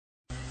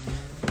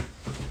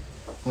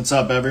What's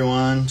up,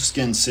 everyone? Just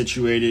getting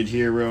situated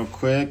here real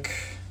quick.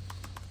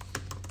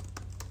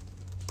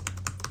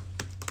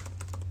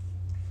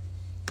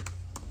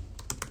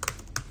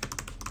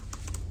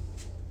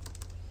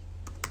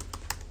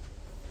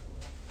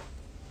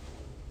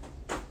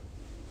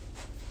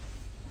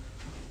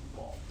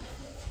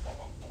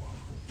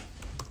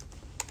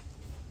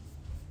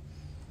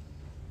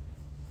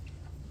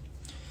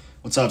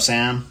 What's up,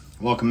 Sam?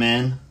 Welcome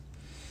in.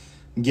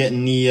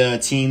 Getting the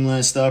team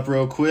list up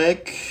real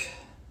quick,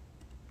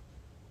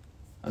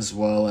 as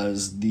well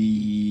as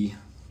the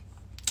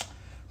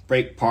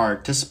break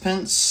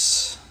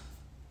participants.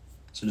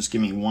 So just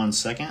give me 1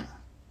 second.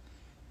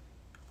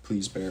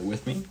 Please bear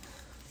with me.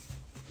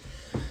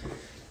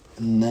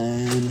 And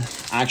then,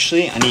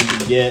 actually, I need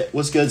to get,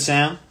 what's good,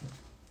 Sam?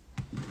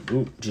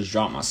 Ooh, just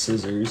dropped my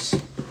scissors.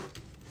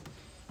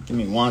 Give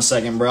me 1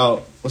 second,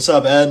 bro. What's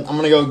up, Ed? I'm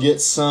going to go get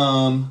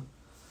some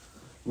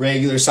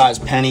regular size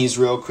pennies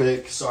real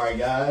quick. Sorry,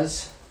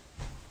 guys.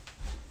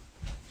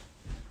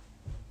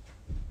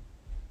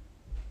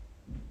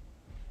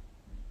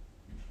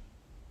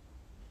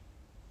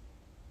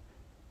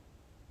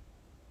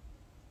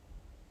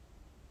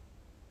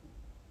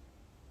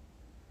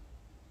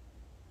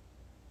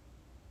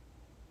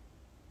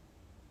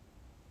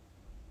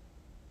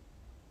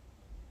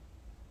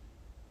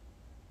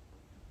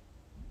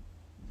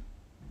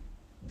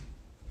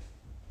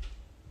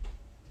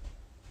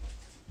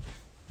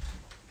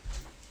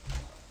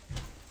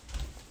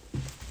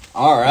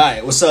 All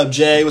right. What's up,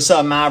 Jay? What's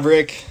up,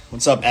 Maverick?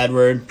 What's up,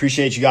 Edward?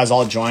 Appreciate you guys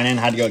all joining.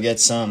 Had to go get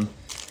some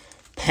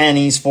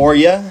pennies for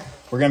you.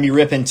 We're going to be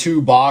ripping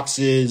 2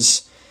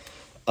 boxes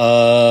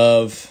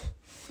of...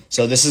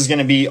 So this is going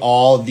to be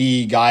all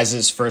the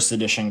guys' first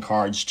edition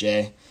cards,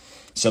 Jay.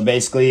 So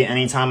basically,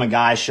 anytime a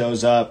guy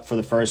shows up for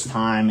the first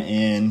time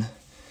in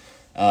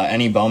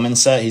any Bowman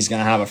set, he's going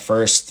to have a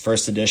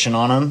first edition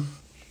on him.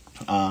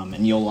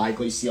 And you'll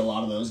likely see a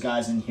lot of those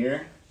guys in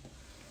here.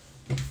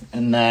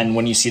 And then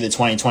when you see the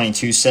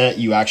 2022 set,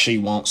 you actually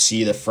won't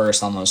see the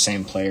first on those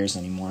same players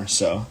anymore.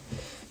 So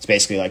it's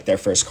basically like their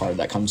first card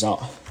that comes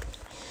out.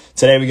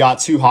 Today we got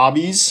 2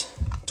 hobbies,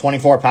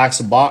 24 packs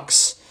a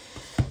box,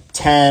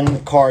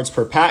 10 cards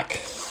per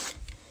pack.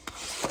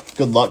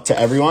 Good luck to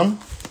everyone.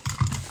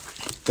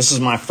 This is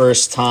my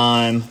first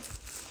time.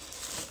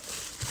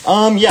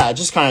 Yeah, it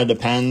just kind of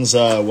depends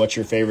what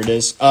your favorite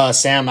is.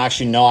 Sam,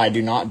 actually, no, I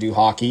do not do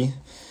hockey.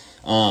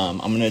 I'm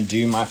going to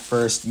do my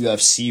first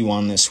UFC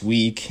one this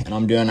week, and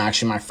I'm doing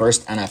actually my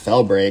first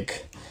NFL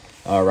break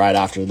right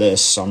after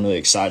this, so I'm really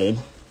excited.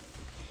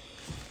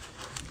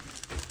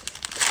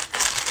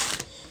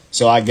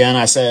 So again,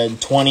 I said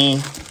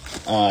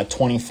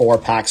 24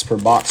 packs per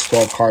box,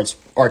 12 cards,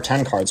 or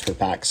 10 cards per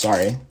pack,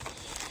 sorry.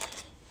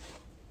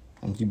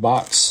 Empty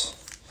box.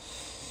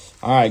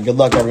 All right, good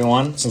luck,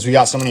 everyone. Since we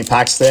got so many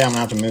packs today, I'm going to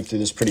have to move through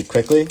this pretty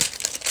quickly.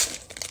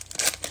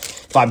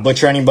 If I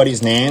butcher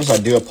anybody's names, I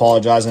do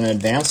apologize in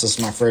advance. This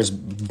is my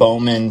first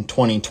Bowman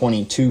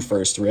 2022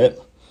 first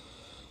rip.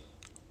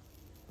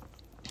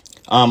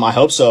 I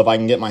hope so if I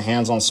can get my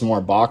hands on some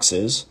more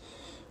boxes.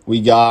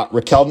 We got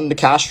Raquel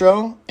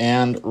DeCastro,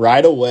 and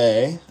right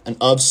away, an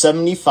of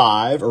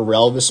 75,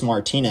 Relvis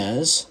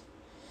Martinez,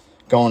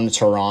 going to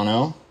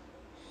Toronto.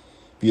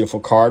 Beautiful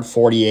card,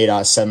 48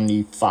 out of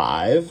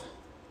 75.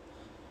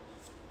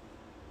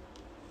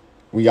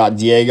 We got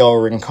Diego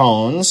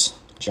Rincones,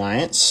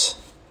 Giants.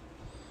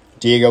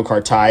 Diego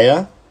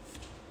Cartaya,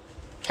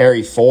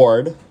 Harry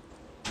Ford,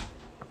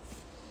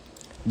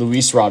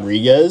 Luis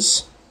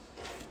Rodriguez,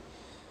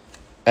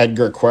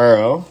 Edgar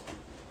Cuero,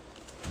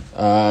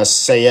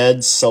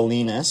 Sayed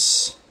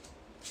Salinas,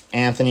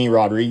 Anthony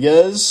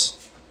Rodriguez,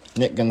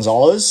 Nick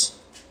Gonzalez.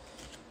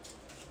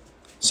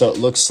 So it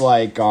looks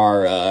like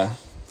our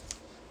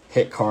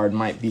hit card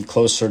might be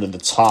closer to the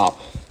top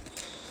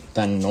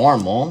than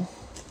normal.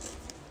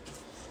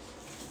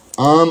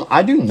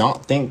 I do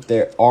not think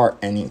there are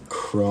any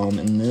chrome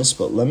in this,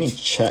 but let me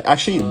check.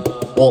 Actually,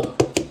 well,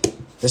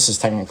 this is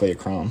technically a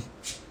chrome.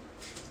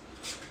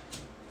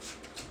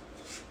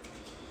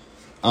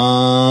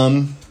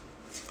 Are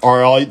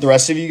all the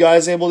rest of you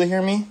guys able to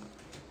hear me?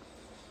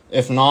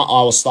 If not,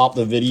 I will stop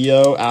the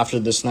video after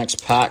this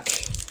next pack.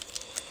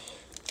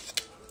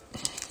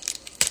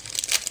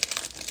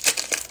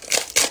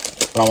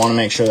 But I want to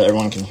make sure that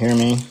everyone can hear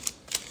me.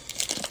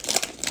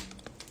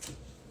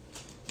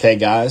 Okay,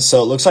 guys,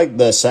 so it looks like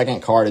the second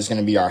card is going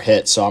to be our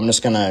hit, so I'm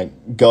just going to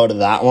go to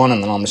that one,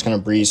 and then I'm just going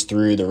to breeze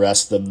through the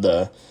rest of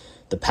the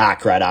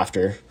pack right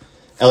after.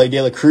 Ellie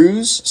De La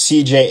Cruz,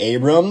 C.J.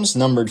 Abrams,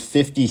 numbered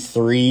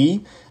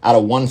 53 out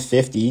of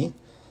 150.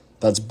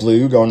 That's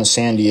blue, going to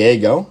San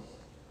Diego.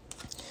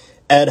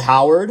 Ed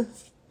Howard,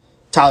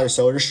 Tyler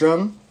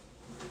Soderstrom,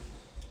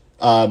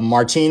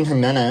 Martin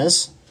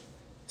Jimenez,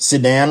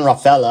 Zidane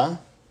Rafaela,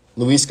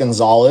 Luis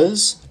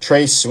Gonzalez,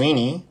 Trey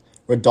Sweeney,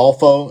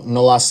 Rodolfo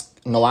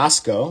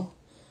Nolasco,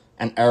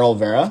 and Errol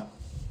Vera.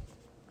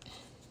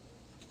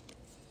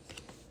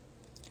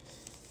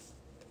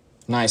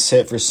 Nice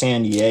hit for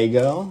San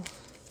Diego.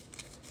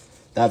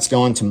 That's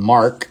going to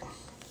Mark.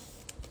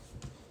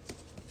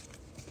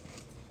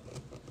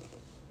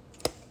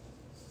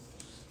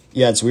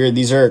 Yeah, it's weird.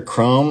 These are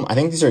chrome. I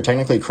think these are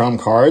technically chrome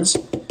cards,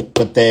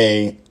 but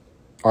they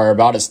are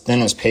about as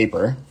thin as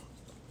paper.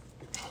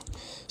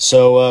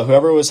 So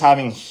whoever was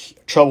having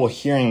trouble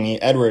hearing me,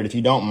 Edward, if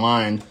you don't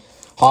mind,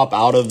 hop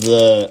out of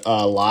the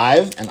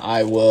live and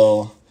I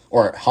will,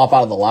 or hop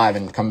out of the live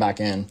and come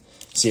back in,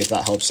 see if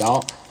that helps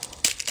out.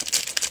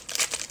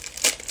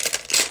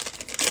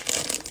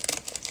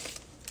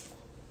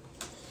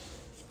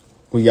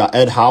 We got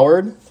Ed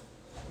Howard,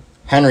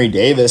 Henry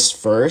Davis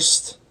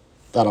first.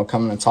 That'll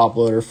come in a top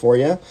loader for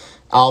you.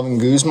 Alvin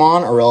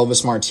Guzman,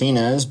 Aurelvis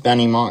Martinez,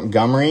 Benny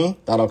Montgomery.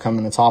 That'll come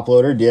in the top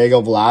loader. Diego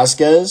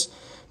Velasquez,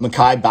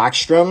 Mekhi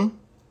Backstrom,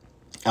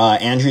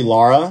 Andrew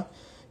Lara,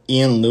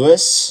 Ian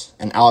Lewis,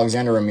 and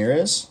Alexander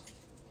Ramirez.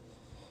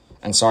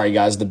 And sorry,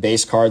 guys, the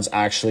base cards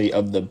actually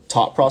of the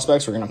top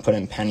prospects, we're going to put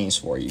in pennies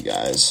for you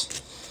guys.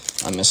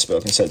 I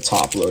misspoke and said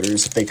top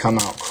loaders. If they come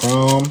out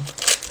chrome,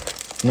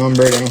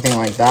 numbered, anything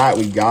like that,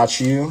 we got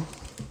you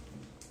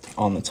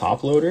on the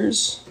top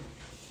loaders.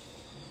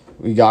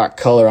 We got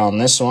color on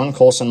this one.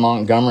 Colson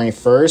Montgomery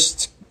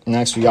first.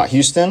 Next, we got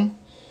Houston.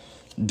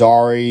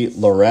 Dari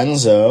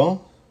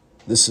Lorenzo.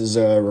 This is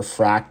a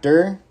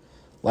refractor.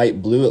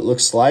 Light blue, it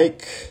looks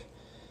like.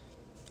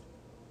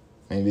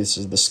 Maybe this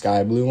is the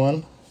sky blue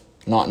one.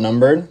 Not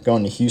numbered.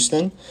 Going to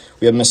Houston.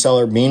 We have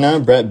Marcell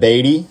Urbina, Brett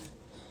Beatty,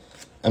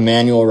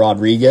 Emmanuel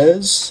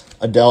Rodriguez,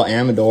 Adele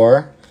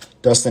Amador,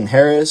 Dustin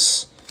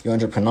Harris,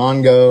 Yonder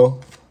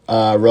Panongo,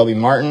 Robbie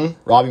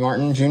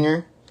Martin Jr.,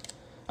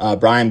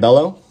 Brian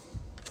Bello.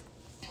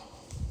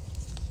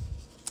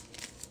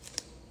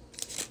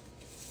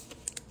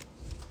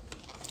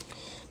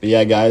 But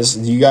yeah, guys,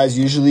 do you guys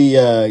usually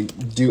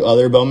do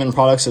other Bowman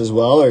products as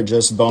well, or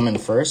just Bowman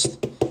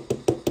first?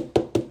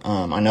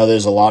 I know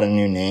there's a lot of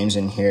new names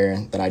in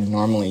here that I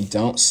normally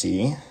don't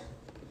see.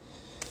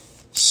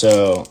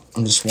 So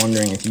I'm just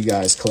wondering if you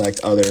guys collect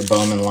other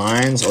Bowman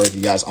lines, or if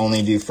you guys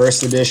only do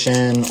first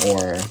edition,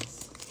 or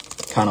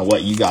kind of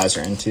what you guys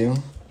are into.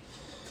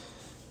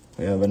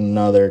 We have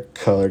another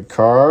colored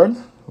card.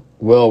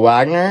 Will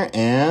Wagner,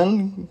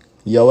 and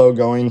yellow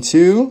going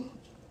to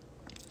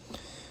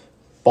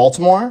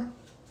Baltimore.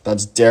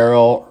 That's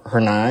Daryl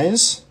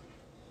Hernandez.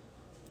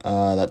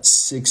 That's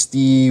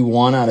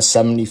 61 out of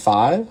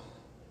 75.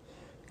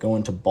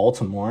 Going to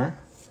Baltimore.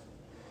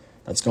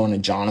 That's going to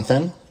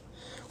Jonathan.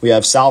 We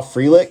have Sal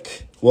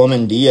Frelick,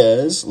 Wilman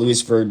Diaz,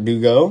 Luis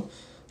Verdugo,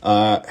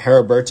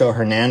 Heriberto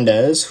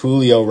Hernandez,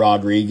 Julio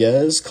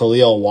Rodriguez,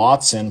 Khalil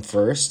Watson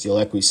first,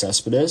 Yolekwi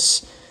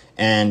Cespedes,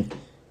 and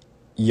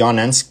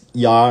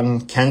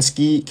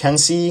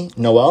Kensi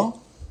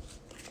Noel.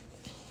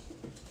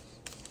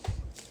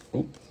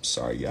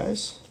 Sorry,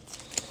 guys.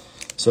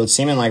 So it's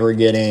seeming like we're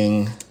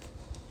getting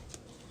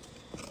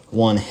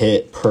one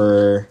hit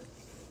per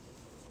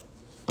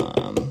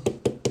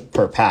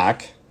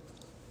pack.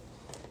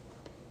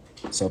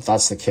 So if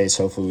that's the case,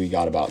 hopefully we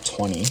got about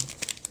 20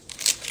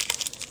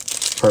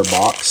 per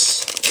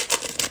box.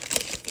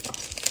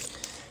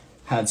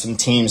 Had some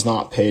teams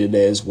not pay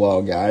today as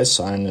well, guys,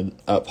 so I ended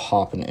up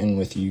hopping in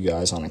with you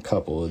guys on a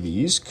couple of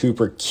these.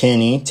 Cooper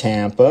Kinney,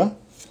 Tampa.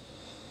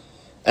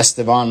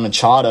 Esteban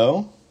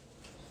Machado.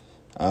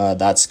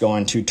 That's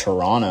going to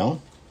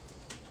Toronto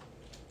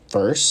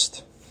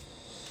first.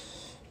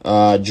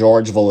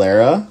 George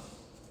Valera,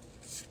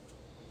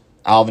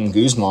 Alvin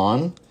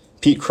Guzman,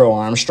 Pete Crow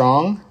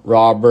Armstrong,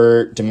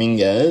 Robert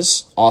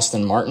Dominguez,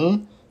 Austin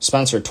Martin,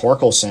 Spencer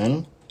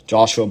Torkelson,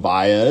 Joshua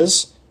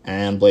Baez,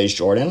 and Blaze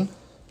Jordan.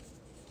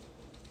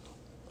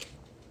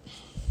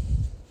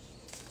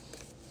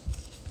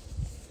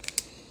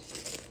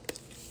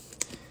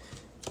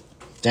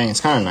 Dang, it's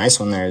kind of nice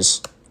when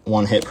there's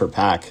one hit per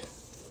pack.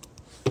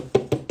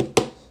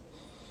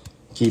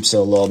 Keeps it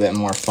a little bit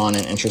more fun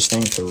and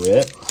interesting to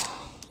rip.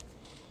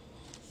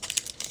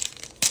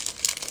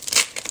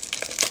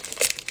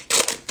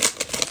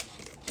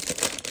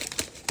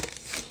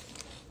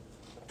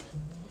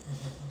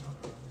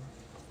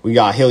 We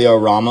got Helio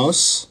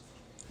Ramos,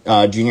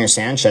 Junior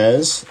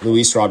Sanchez,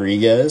 Luis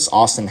Rodriguez,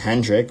 Austin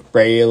Hendrick,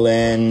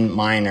 Braylon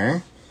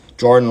Minor,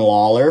 Jordan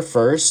Lawler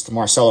first,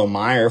 Marcelo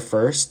Meyer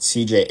first,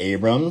 CJ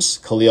Abrams,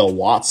 Khalil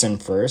Watson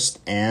first,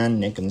 and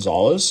Nick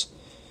Gonzalez.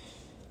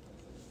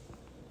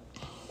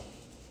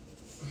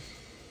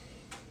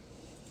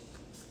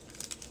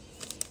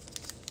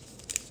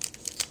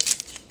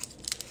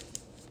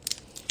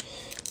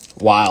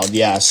 Wild,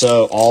 yeah.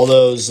 So all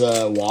those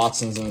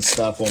Watsons and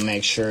stuff, we'll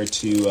make sure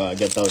to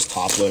get those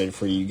top loaded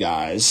for you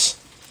guys.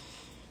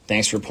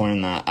 Thanks for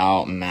pointing that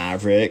out,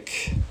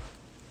 Maverick.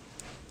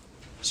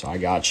 So I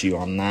got you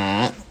on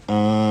that.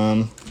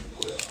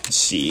 Let's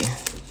see.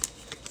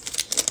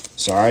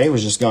 Sorry,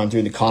 was just going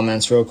through the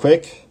comments real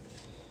quick.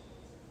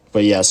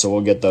 But yeah, so we'll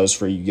get those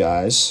for you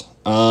guys.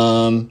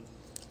 On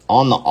the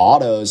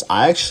autos,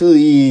 I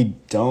actually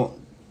don't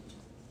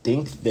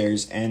think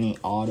there's any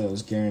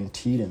autos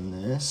guaranteed in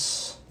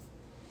this.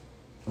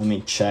 Let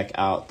me check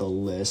out the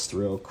list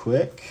real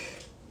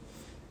quick.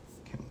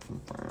 Can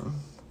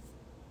confirm.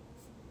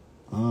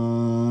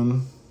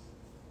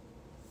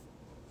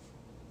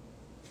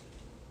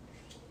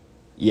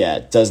 Yeah,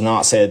 it does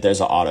not say that there's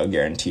an auto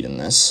guaranteed in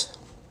this.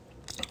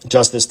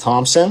 Justice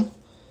Thompson.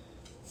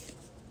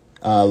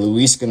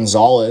 Luis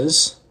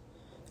Gonzalez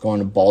going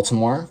to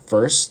Baltimore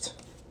first.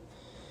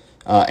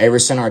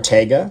 Everson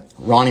Ortega,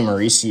 Ronnie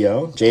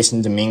Mauricio,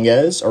 Jason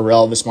Dominguez,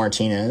 Aurelvis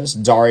Martinez,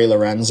 Dari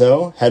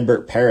Lorenzo,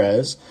 Hedbert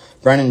Perez,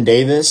 Brennan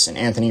Davis, and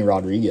Anthony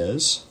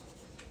Rodriguez.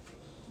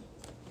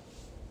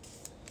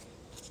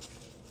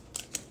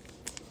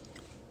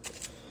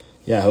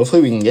 Yeah,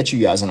 hopefully we can get you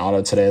guys an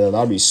auto today, though.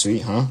 That'd be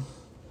sweet, huh?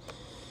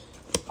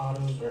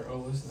 Autos are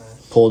always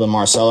nice. Pulled a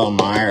Marcelo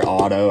Meyer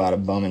auto out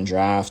of Bowman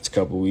Draft a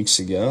couple weeks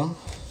ago.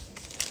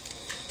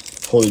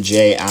 Pulled a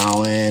Jay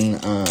Allen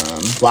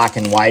black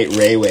and white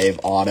Ray Wave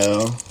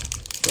auto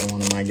for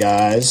one of my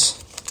guys.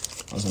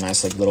 That was a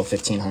nice like little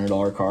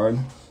 $1,500 card.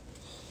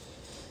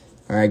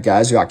 All right,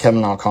 guys, we got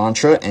Kevin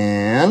Alcantara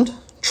and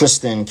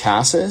Tristan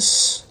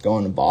Cassis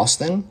going to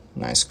Boston.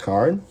 Nice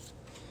card.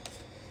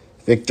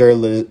 Victor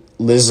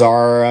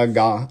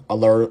Lizarraga,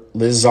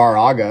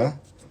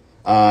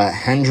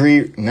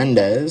 Henry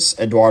Mendez,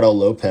 Eduardo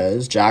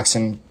Lopez,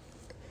 Jackson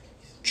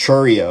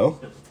Churio,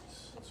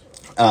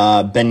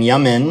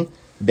 Benjamin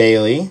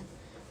Bailey,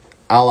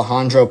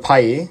 Alejandro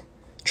Pai,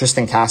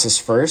 Tristan Cassis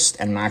first,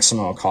 and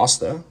Maximo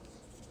Acosta.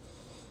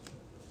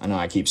 I know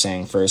I keep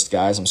saying first,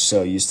 guys. I'm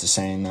so used to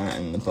saying that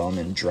in the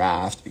Bowman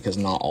Draft because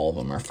not all of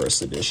them are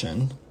first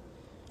edition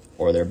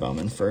or they're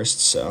Bowman first,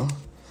 so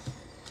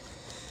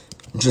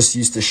I'm just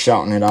used to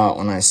shouting it out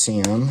when I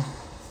see them.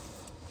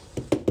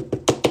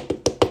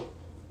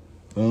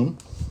 Boom.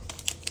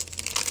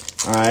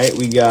 All right,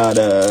 we got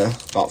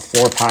about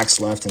 4 packs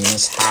left in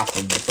this half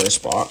of the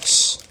first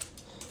box.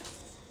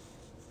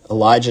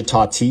 Elijah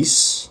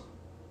Tatis,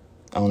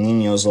 El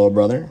Nino's little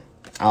brother.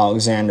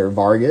 Alexander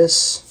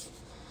Vargas,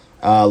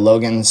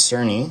 Logan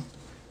Cerny,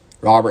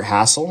 Robert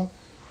Hassel,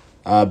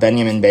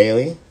 Benjamin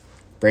Bailey,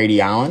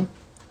 Brady Allen,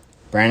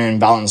 Brandon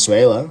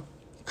Valenzuela,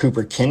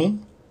 Cooper Kinney,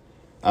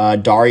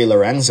 Dari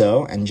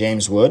Lorenzo, and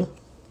James Wood.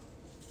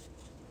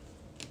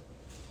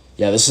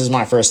 Yeah, this is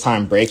my first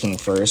time breaking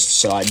first,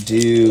 so I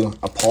do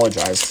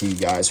apologize to you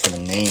guys for the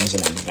names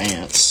in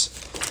advance.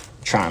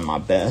 I'm trying my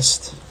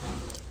best.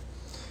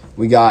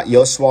 We got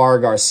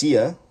Yoswar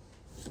Garcia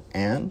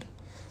and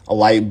a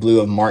light blue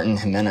of Martin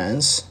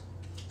Jimenez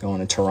going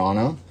to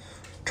Toronto.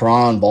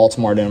 Toronto and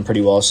Baltimore doing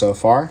pretty well so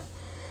far.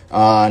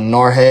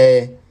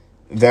 Norge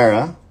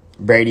Vera,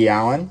 Brady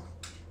Allen,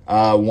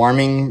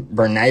 Warming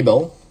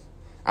Bernabel,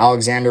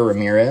 Alexander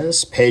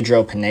Ramirez,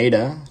 Pedro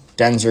Pineda,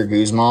 Denzer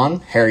Guzman,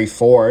 Harry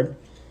Ford,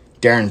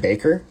 Darren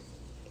Baker.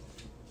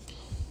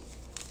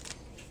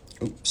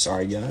 Oops,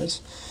 sorry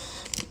guys.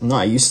 I'm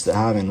not used to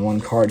having one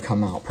card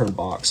come out per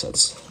box.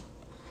 That's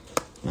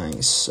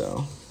nice,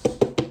 so.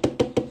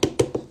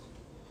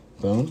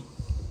 Boom.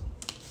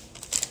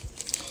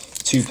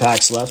 2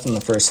 packs left in the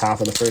first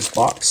half of the first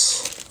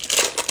box.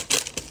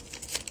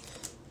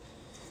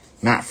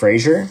 Matt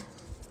Frazier,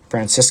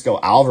 Francisco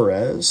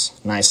Alvarez.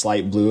 Nice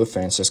light blue of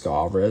Francisco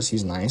Alvarez.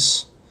 He's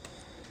nice.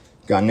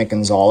 Got Nick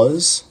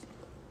Gonzalez,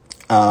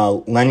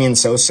 Lenyon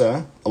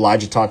Sosa,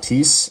 Elijah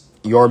Tatis,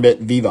 Yorbit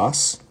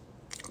Vivas,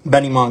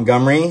 Benny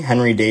Montgomery,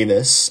 Henry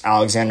Davis,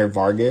 Alexander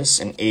Vargas,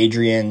 and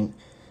Adrian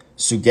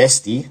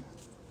Sugesti.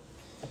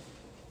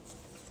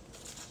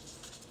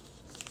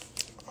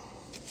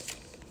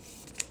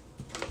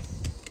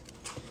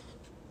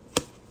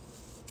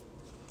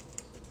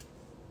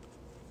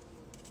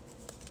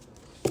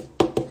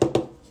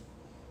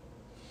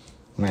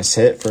 Nice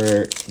hit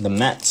for the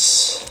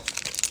Mets.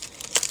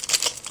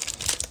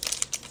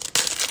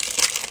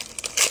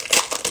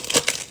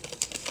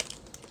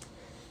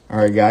 All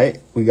right, guy.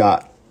 We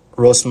got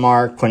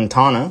Rosmar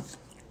Quintana,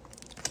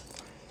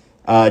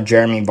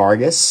 Jeremy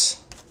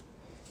Vargas,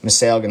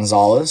 Misael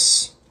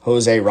Gonzalez,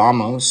 Jose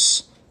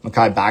Ramos,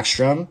 Makai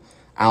Backstrom,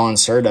 Alan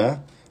Serta,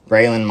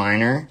 Braylon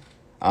Miner,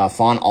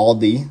 Fawn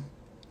Aldi,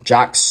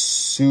 Jack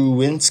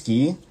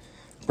Suwinski,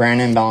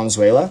 Brandon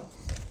Valenzuela.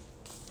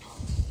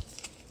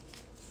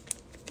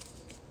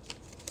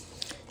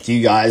 Do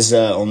you guys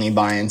only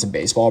buy into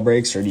baseball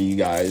breaks, or do you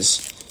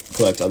guys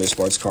collect other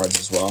sports cards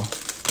as well?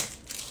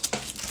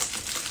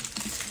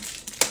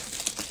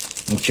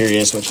 I'm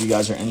curious what you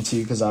guys are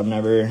into because I've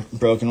never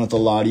broken with a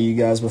lot of you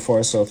guys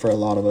before, so for a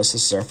lot of us,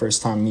 this is our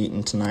first time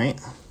meeting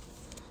tonight.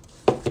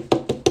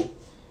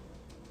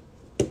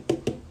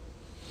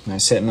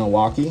 Nice hit,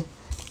 Milwaukee.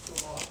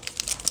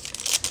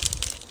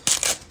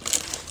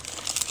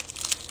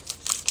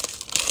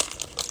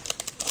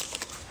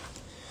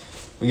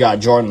 We got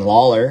Jordan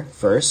Lawler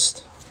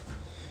first.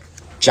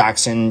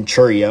 Jackson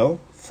Churio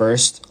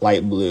first,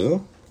 light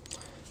blue.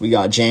 We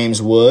got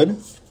James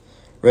Wood,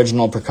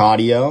 Reginald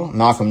Percadio,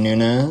 Malcolm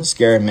Nunez,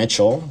 Garrett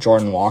Mitchell,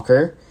 Jordan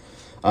Walker,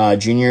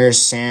 Junior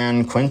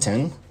San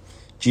Quintin,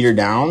 Jeter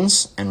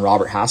Downs, and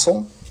Robert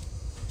Hassel.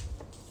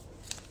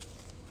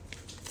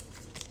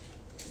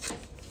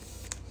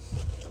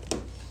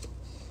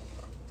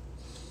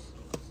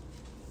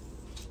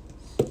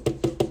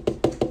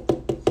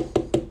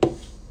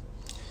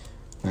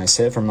 Nice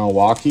hit from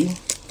Milwaukee.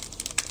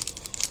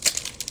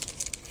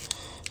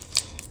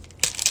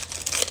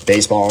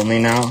 Baseball only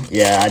now?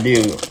 Yeah, I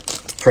do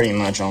pretty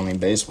much only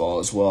baseball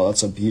as well.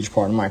 That's a huge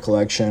part of my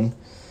collection.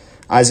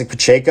 Isaac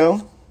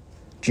Pacheco,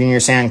 Junior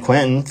San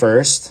Quentin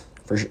first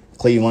for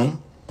Cleveland.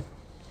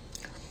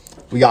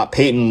 We got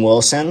Peyton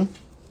Wilson,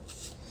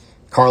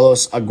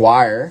 Carlos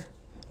Aguirre,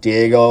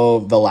 Diego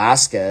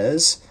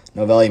Velasquez,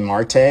 Novelli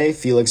Marte,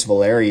 Felix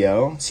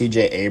Valerio,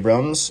 CJ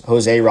Abrams,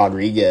 Jose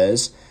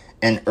Rodriguez,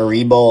 and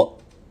Uribe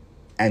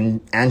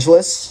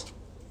Angeles.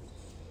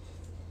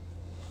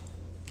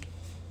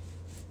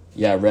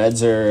 Yeah,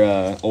 Reds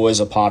are always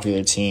a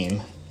popular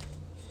team.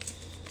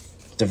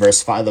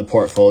 Diversify the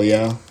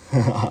portfolio.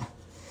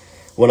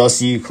 What else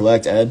do you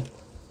collect, Ed?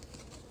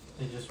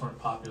 They just weren't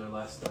popular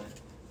last night.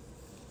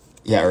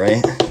 Yeah,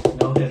 right?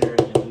 No hitter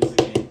and you lose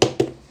the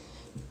game.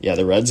 Yeah,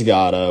 the Reds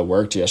got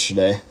worked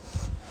yesterday.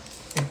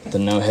 The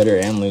no-hitter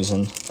and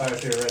losing. Sorry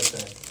if you're a Reds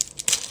fan.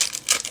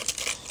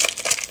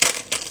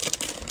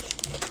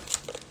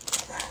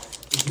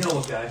 You know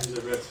a guy who's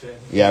a Reds fan.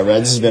 Yeah,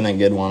 Reds has been a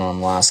good one on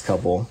the last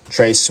couple.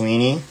 Trey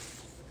Sweeney,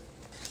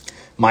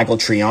 Michael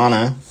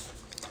Triana,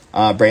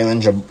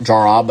 Braylon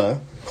Jaraba,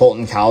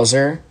 Colton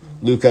Cowser,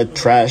 Luca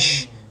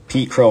Tresh,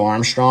 Pete Crow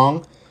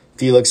Armstrong,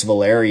 Felix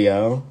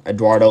Valerio,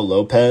 Eduardo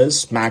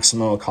Lopez,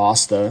 Maximo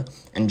Acosta,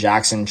 and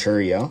Jackson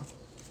Churio.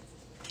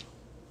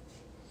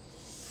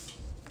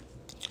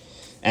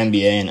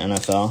 NBA and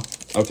NFL.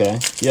 Okay,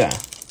 yeah.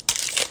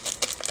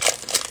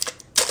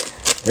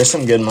 There's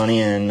some good money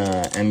in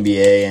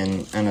NBA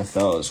and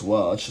NFL as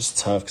well. It's just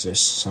tough because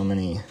there's so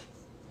many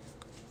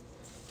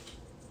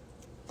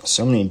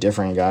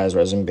different guys.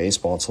 Whereas in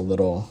baseball, it's a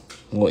little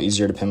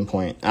easier to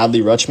pinpoint.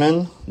 Adley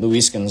Rutschman,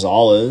 Luis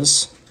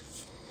Gonzalez,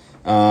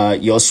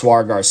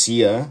 Yosuar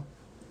Garcia,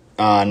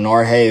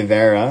 Norge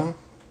Vera,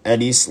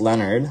 Edis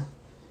Leonard,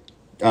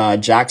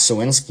 Jack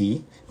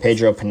Sawinski,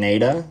 Pedro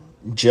Pineda,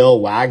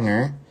 Jill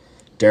Wagner,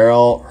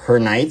 Daryl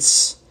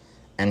Hernites,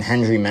 and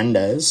Henry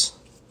Mendez.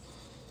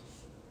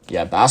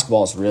 Yeah,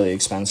 basketball is really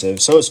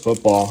expensive. So is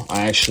football.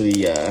 I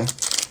actually,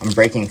 I'm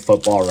breaking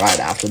football right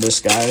after this,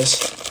 guys.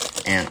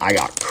 And I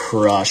got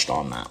crushed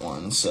on that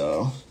one.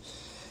 So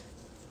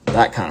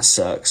that kind of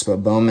sucks. But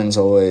Bowman's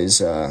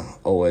always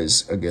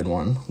a good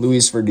one.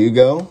 Luis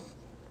Verdugo,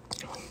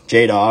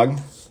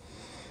 J-Dog,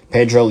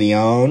 Pedro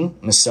Leon,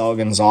 Marcel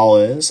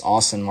Gonzalez,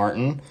 Austin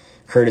Martin,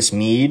 Curtis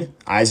Meade,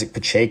 Isaac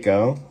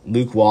Pacheco,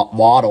 Luke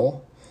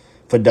Waddle,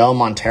 Fidel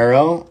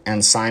Montero,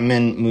 and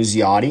Simon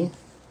Muzziotti.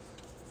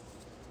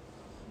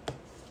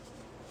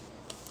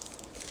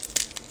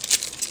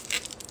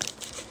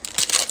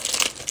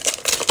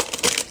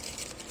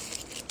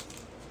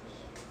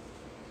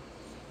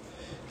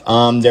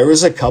 There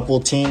was a couple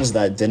teams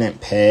that didn't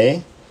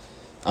pay.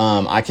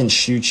 I can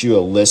shoot you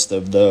a list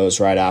of those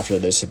right after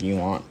this if you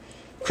want.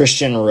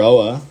 Christian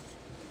Roa,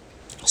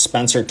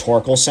 Spencer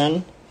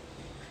Torkelson,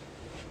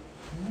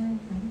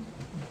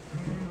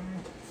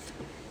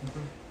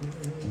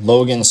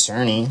 Logan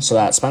Cerny. So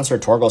that Spencer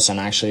Torkelson,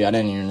 actually, I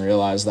didn't even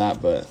realize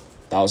that, but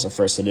that was the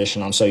first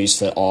edition. I'm so used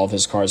to all of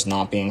his cards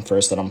not being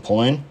first that I'm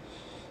pulling.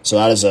 So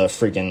that is a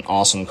freaking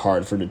awesome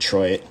card for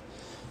Detroit.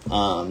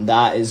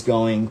 That is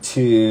going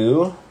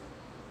to...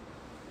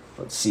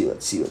 Let's see.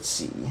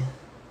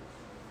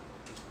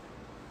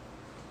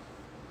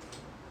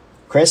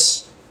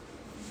 Chris.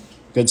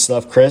 Good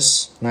stuff,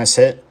 Chris. Nice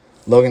hit.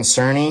 Logan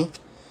Cerny.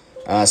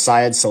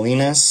 Syed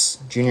Salinas.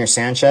 Junior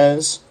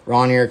Sanchez.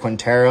 Ronier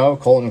Quintero.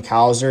 Colton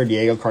Cowser.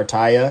 Diego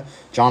Cartaya.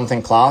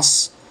 Jonathan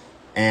Klaas.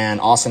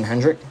 And Austin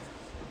Hendrick.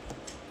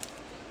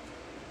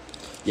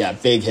 Yeah,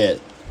 big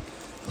hit.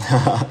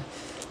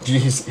 Did you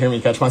hear me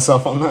catch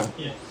myself on that?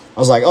 Yeah. I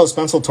was like, oh,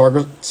 Spencer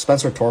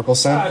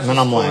Torkelson. And then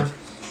I'm like,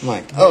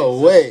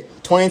 oh, wait.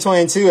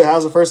 2022, it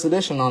has a first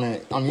edition on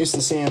it. I'm used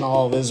to seeing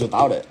all of his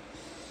without it.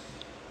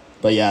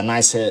 But yeah,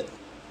 nice hit.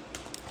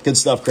 Good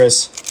stuff,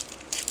 Chris.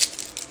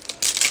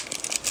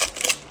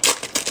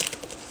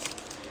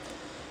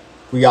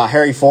 We got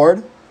Harry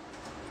Ford,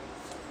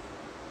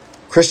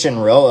 Christian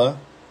Roa,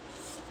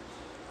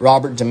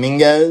 Robert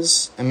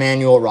Dominguez,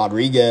 Emmanuel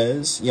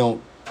Rodriguez,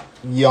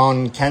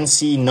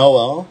 Yonkensi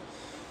Noel,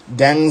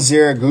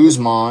 Denzir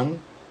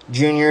Guzman,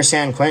 Junior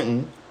San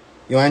Quentin,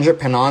 Yoandra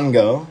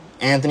Penango,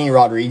 Anthony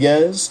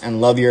Rodriguez,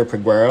 and Lovier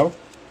Peguero.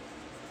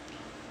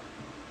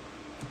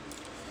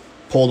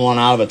 Pulled one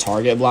out of a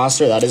Target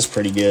Blaster. That is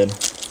pretty good.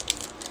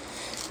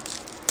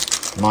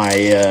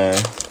 My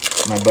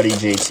buddy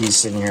JT's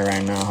sitting here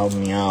right now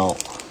helping me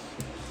out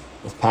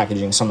with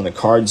packaging some of the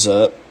cards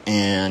up,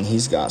 and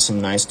he's got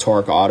some nice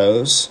Torque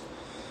autos.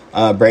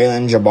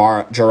 Braylon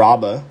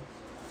Jaraba,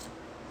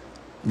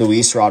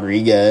 Luis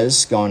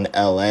Rodriguez going to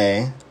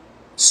LA.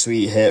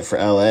 Sweet hit for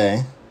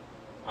LA.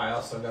 I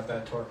also got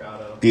that Torque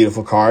auto.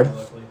 Beautiful card.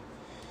 Luckily.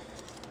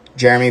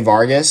 Jeremy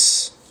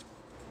Vargas,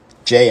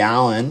 Jay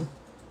Allen,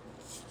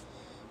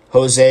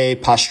 Jose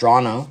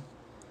Pastrano,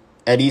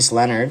 Edis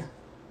Leonard,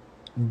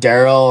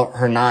 Daryl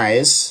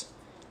Hernandez,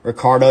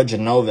 Ricardo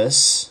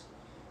Genovis,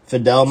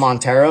 Fidel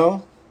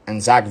Montero,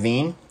 and Zach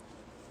Veen.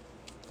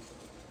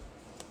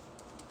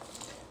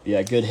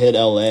 Yeah, good hit,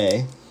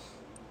 LA.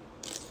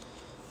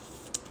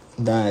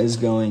 That is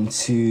going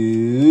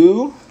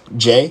to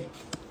J.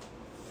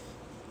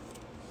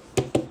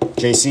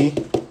 JC.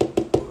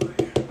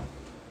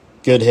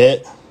 Good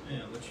hit.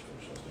 Yeah, let you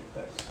finish those 3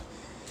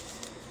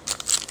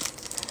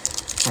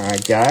 packs. All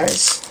right,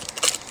 guys.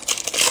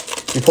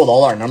 We pulled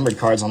all our numbered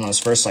cards on those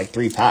first,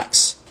 3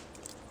 packs.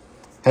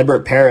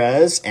 Hedbert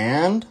Perez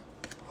and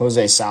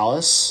Jose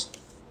Salas.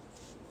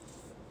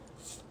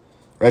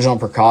 Reginald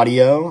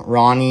Percadio,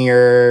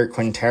 Ronier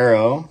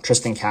Quintero,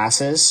 Tristan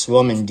Casas,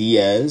 Wilman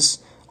Diaz,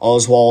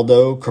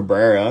 Oswaldo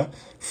Cabrera,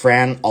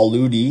 Fran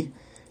Aludi,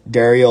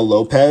 Dario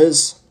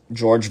Lopez,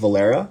 George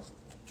Valera.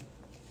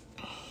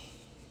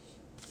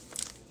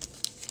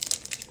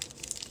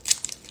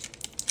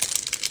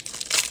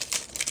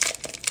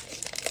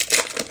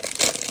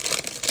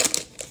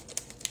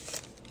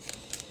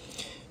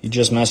 You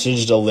just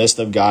messaged a list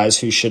of guys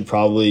who should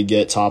probably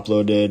get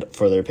top-loaded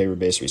for their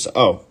paper-based resale.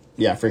 Oh,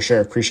 yeah, for sure.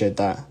 Appreciate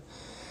that.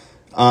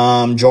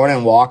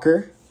 Jordan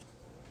Walker,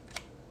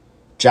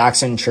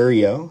 Jackson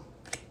Churio,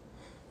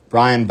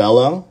 Brian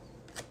Bello,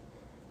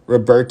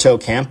 Roberto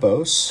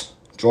Campos,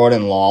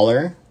 Jordan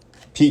Lawler,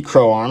 Pete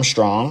Crow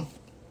Armstrong,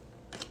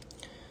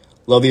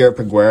 Lovier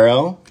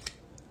Peguero,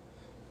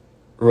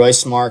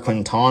 Royce Mar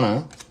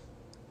Quintana,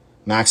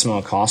 Maximo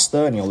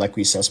Acosta, and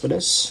Yolequi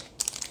Cespedes.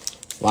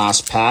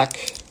 Last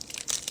pack.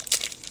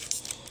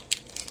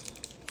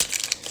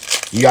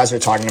 You guys are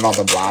talking about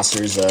the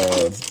blasters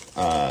of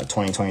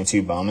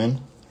 2022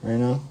 Bowman right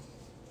now.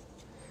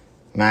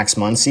 Max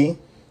Muncy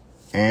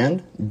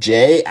and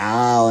Jay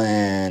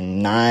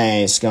Allen.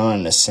 Nice,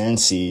 going to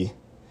Cincy.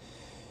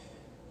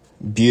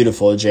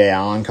 Beautiful Jay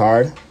Allen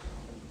card.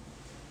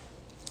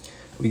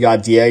 We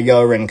got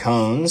Diego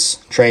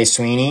Rincones, Trey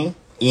Sweeney,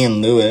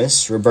 Ian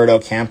Lewis, Roberto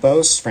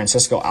Campos,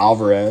 Francisco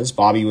Alvarez,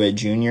 Bobby Witt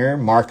Jr.,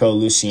 Marco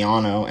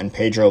Luciano, and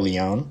Pedro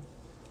Leon.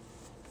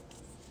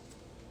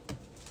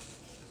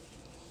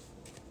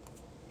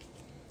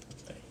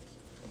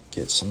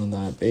 Get some of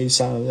that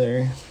base out of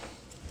there.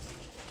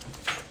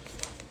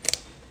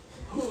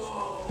 Gotta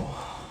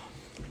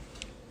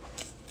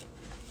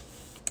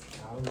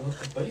love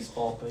the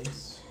baseball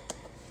base.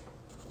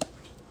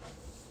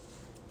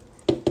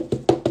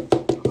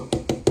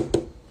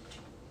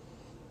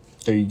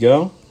 There you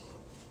go.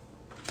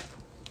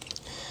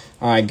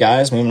 All right,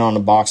 guys, moving on to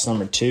box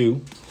number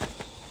 2.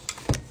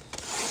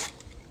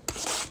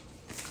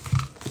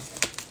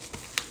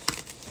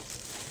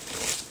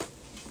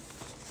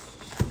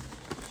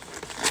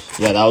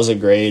 Yeah, that was a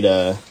great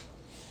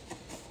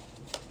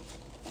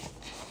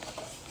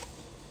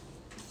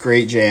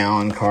Jay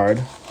Allen card.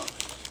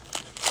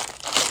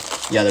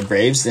 Yeah, the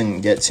Braves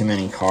didn't get too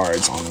many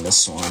cards on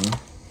this one,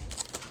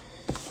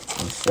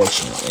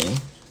 unfortunately.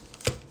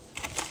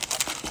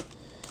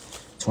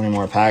 20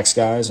 more packs,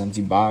 guys.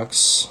 Empty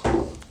box.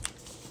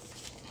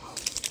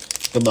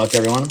 Good luck,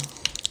 everyone.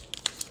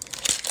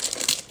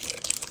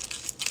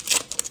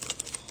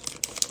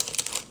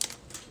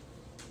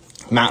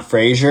 Matt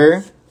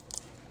Frazier,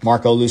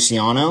 Marco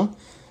Luciano,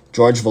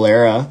 George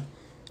Valera,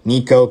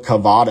 Nico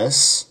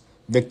Cavadas,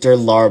 Victor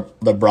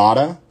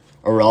Labrada,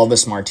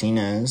 Orelvis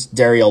Martinez,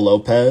 Dario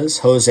Lopez,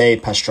 Jose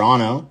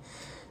Pastrano,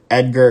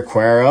 Edgar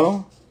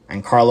Cuero,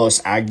 and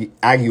Carlos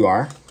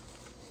Aguilar.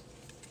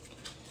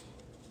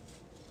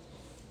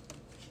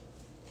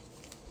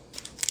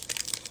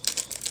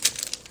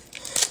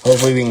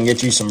 Hopefully we can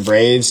get you some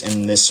Braves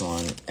in this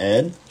one,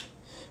 Ed.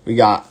 We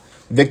got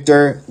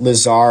Victor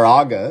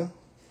Lizarraga,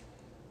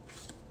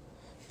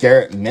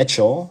 Garrett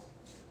Mitchell,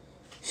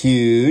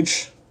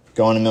 huge,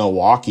 going to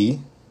Milwaukee.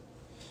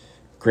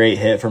 Great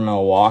hit for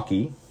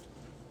Milwaukee.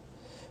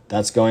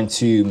 That's going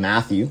to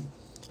Matthew.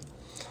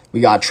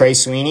 We got Trey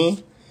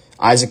Sweeney,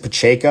 Isaac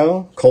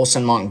Pacheco,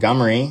 Colson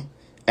Montgomery,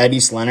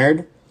 Eddie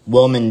Leonard,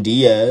 Wilman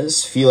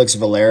Diaz, Felix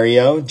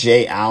Valerio,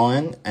 Jay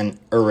Allen, and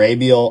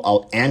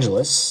Arabiel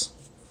Angeles.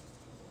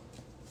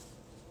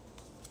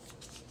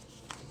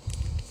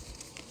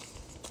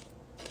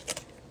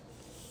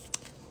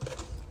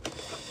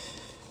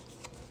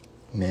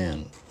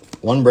 Man,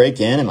 one break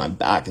in and my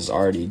back is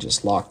already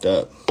just locked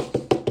up.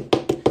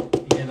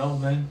 You know,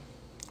 man.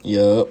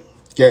 Yup.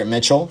 Garrett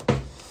Mitchell.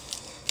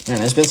 Man,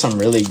 there's been some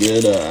really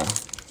good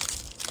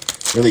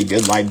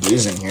light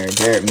blues in here.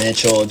 Garrett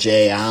Mitchell,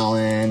 Jay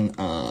Allen.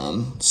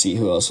 Let's see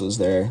who else was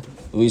there.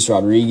 Luis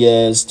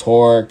Rodriguez,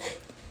 Torque,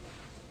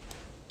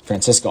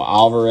 Francisco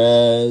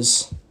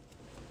Alvarez.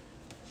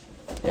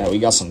 Yeah, we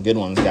got some good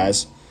ones,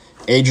 guys.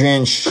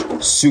 Adrian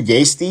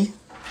Sugesti.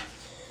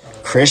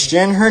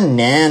 Christian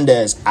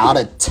Hernandez out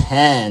of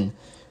 10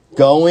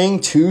 going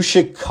to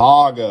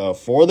Chicago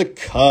for the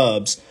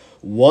Cubs.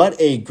 What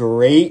a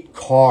great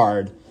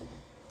card.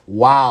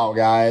 Wow,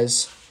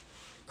 guys.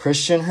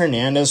 Christian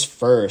Hernandez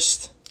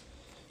first.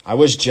 I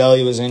wish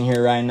Jelly was in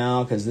here right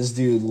now because this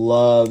dude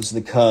loves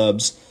the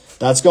Cubs.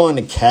 That's going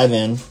to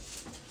Kevin.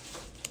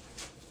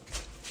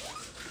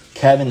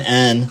 Kevin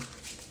N.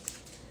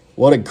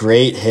 What a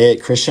great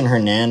hit. Christian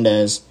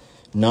Hernandez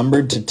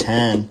numbered to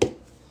 10.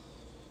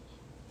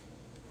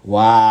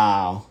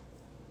 Wow.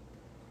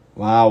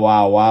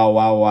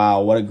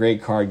 Wow. What a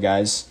great card,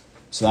 guys.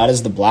 So that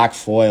is the black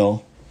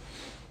foil.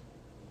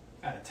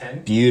 Out of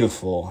 10.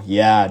 Beautiful.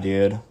 Yeah,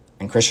 dude.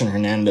 And Christian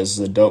Hernandez is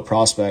a dope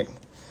prospect.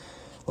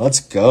 Let's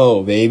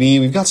go, baby.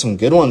 We've got some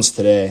good ones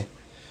today.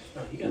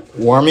 Oh, you got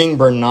Warming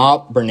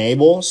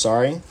Bernabel,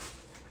 sorry.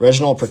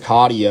 Reginald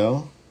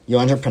Precadio.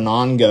 Yoender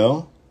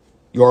Penango.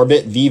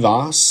 Yorbit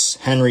Vivas.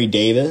 Henry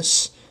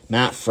Davis.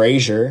 Matt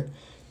Frazier.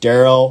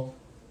 Daryl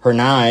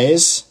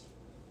Hernandez.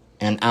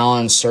 And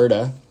Alan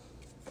Serta.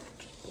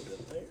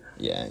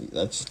 Yeah,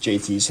 that's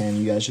JT's hand.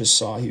 You guys just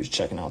saw he was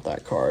checking out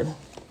that card.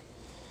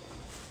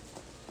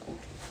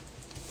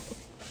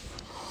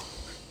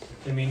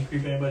 Didn't mean to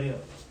creep anybody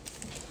up.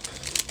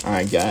 All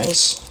right,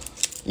 guys.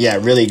 Yeah,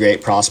 really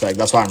great prospect.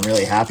 That's why I'm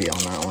really happy on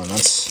that one.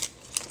 That's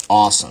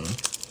awesome.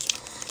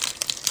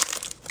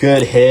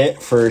 Good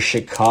hit for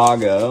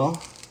Chicago.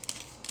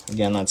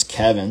 Again, that's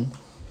Kevin.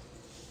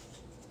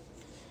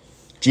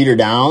 Jeter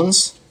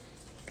Downs.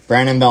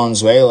 Brandon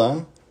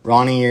Valenzuela.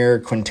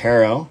 Ronnier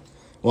Quintero.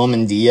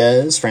 Wilman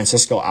Diaz.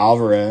 Francisco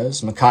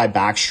Alvarez. Makai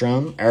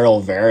Backstrom.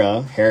 Errol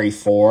Vera. Harry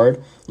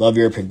Ford.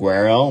 Lovier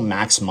Piguero.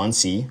 Max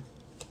Muncy.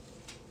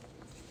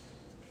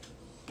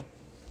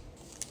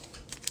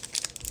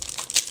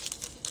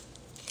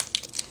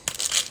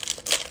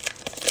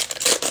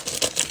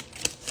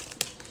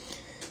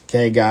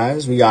 Okay,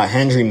 guys, we got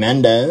Hendry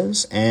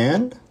Mendez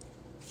and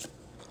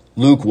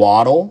Luke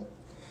Waddle.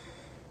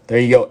 There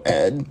you go,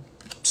 Ed.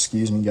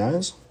 Excuse me,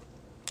 guys.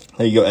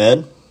 There you go,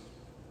 Ed.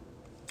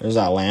 There's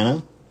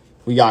Atlanta.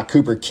 We got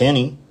Cooper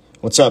Kinney.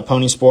 What's up,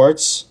 Pony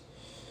Sports?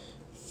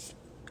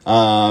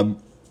 Brayan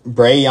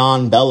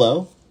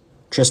Bello.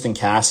 Tristan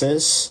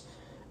Cassis.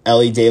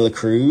 Ellie De La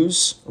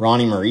Cruz.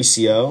 Ronnie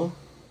Mauricio.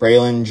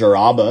 Braylon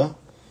Jaraba.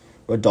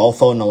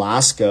 Rodolfo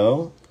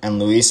Nolasco. And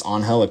Luis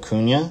Angel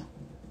Acuna.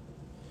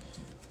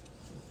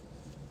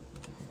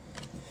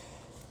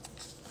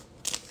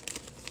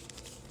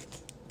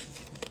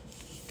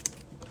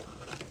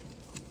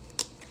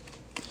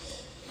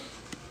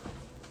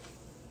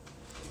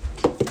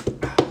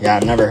 Yeah,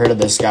 I've never heard of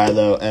this guy,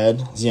 though,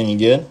 Ed. Is he any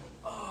good?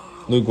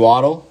 Luke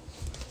Waddle.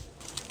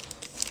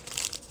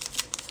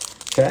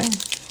 Okay.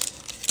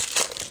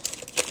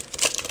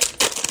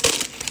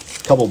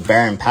 Couple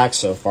barren packs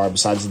so far,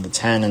 besides the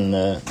 10 and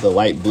the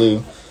light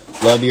blue.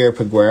 Lovier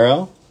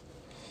Piguero.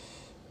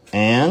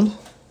 And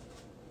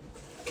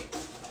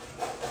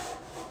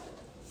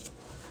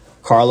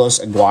Carlos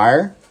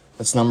Aguirre.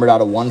 That's numbered out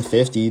of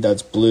 150.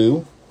 That's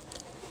blue.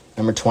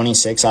 Number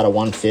 26 out of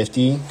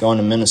 150. Going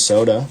to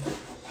Minnesota.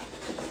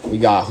 We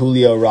got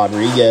Julio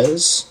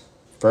Rodriguez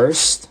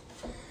first,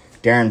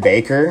 Darren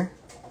Baker,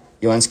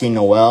 Yelensky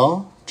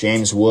Noel,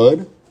 James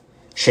Wood,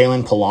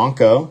 Shaylin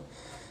Polanco.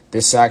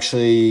 This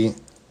actually,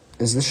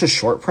 is this a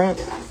short print?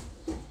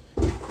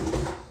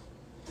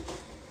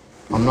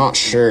 I'm not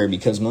sure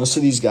because most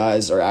of these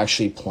guys are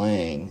actually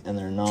playing and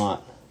they're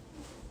not.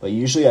 But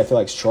usually I feel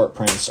like short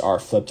prints are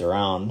flipped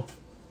around.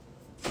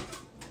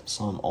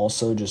 So I'm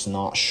also just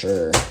not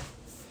sure.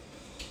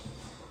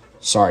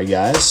 Sorry,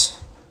 guys.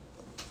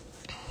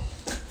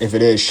 If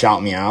it is,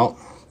 shout me out.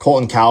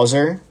 Colton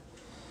Cowser,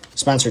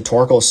 Spencer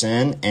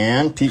Torkelson,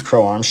 and Pete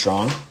Crow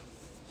Armstrong.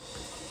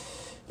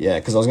 Yeah,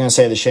 because I was going to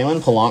say the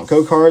Shaylin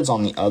Polanco cards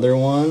on the other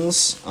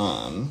ones,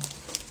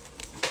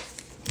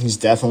 he's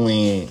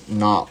definitely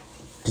not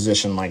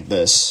positioned like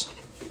this.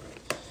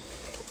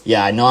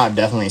 Yeah, I know I've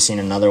definitely seen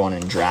another one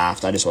in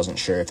draft. I just wasn't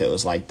sure if it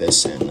was like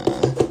this in,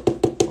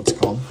 what's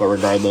it called? But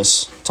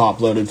regardless, top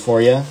loaded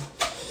for you.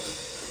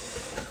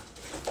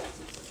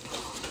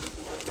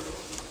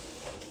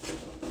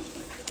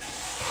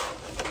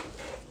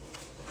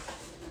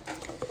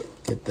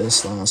 Get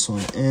this last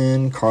one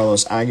in.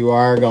 Carlos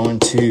Aguilar going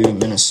to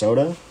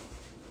Minnesota.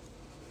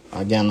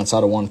 Again, that's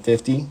out of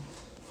 150.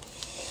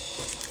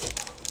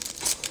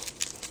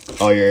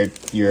 Oh, you're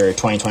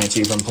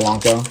 2022 from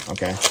Polanco?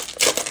 Okay.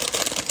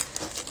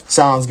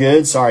 Sounds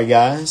good. Sorry,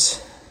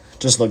 guys.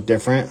 Just look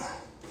different.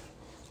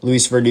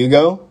 Luis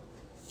Verdugo.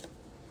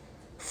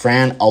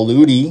 Fran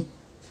Aludi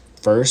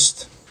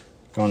first.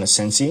 Going to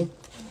Cincy.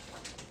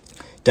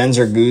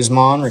 Denzer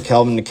Guzman,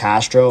 Raquelvin De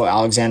Castro,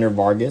 Alexander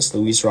Vargas,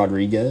 Luis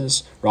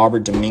Rodriguez,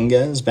 Robert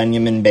Dominguez,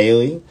 Benjamin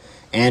Bailey,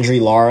 Andrew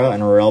Lara,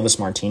 and Orelvis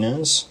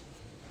Martinez.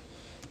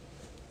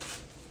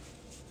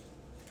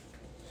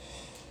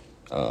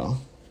 Let's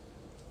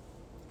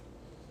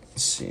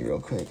see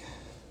real quick.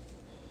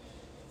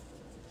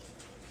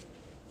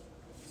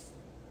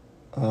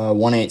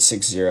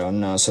 1860.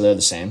 No, so they're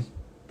the same.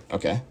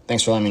 Okay.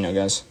 Thanks for letting me know,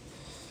 guys.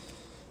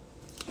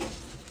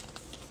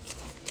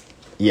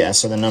 Yeah,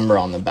 so the number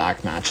on the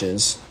back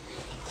matches.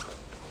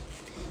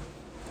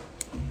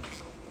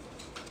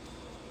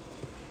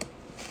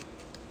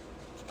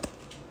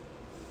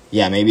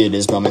 Yeah, maybe it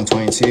is Bowman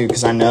 22,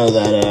 because I know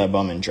that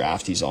Bowman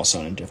Draft, he's also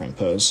in a different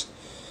pose.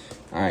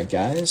 All right,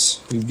 guys.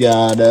 We've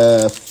got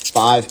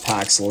 5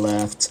 packs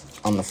left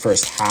on the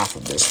first half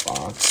of this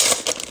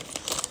box.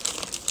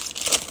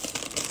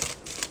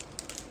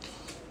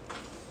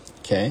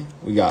 Okay,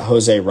 we got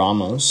Jose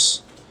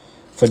Ramos,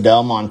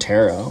 Fidel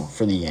Montero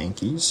for the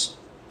Yankees,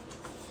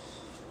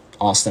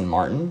 Austin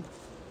Martin,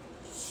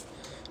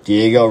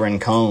 Diego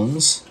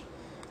Rincones,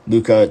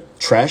 Luca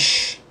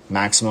Tresh,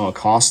 Maximo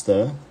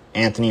Acosta,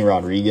 Anthony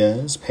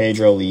Rodriguez,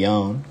 Pedro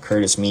Leon,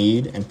 Curtis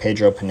Mead, and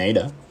Pedro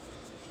Pineda.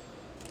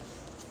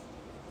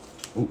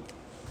 Ooh.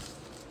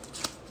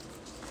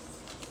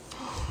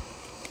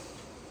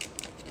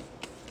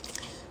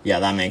 Yeah,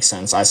 that makes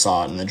sense. I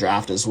saw it in the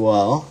draft as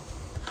well.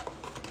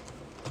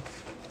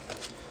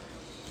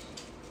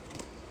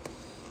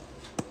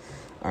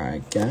 All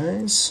right,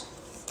 guys.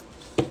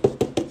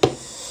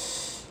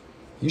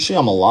 Usually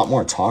I'm a lot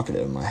more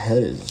talkative. My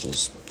head is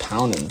just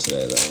pounding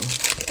today, though.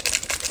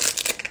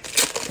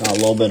 Got a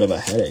little bit of a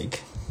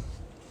headache.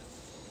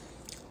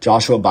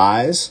 Joshua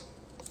Baez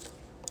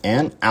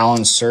and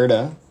Alan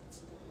Serta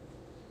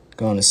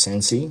going to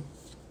Cincy.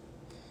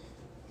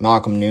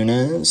 Malcolm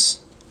Nunez,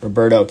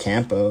 Roberto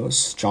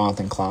Campos,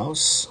 Jonathan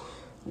Klaus,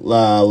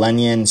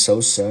 Lenyon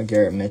Sosa,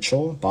 Garrett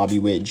Mitchell, Bobby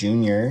Witt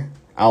Jr.,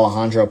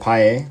 Alejandro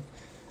Paye,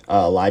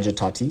 Elijah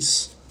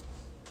Tatis.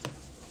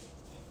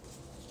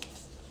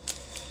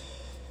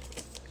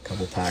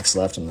 Couple packs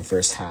left in the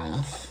first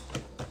half.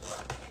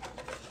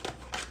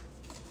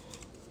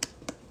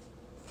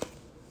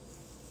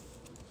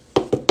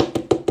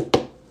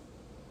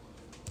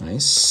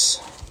 Nice.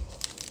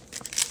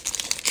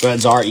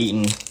 Reds are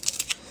eating.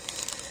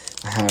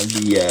 I have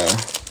the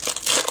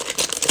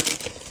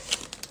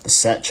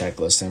set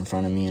checklist in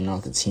front of me and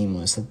not the team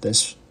list at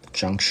this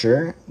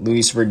juncture.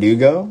 Luis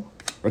Verdugo,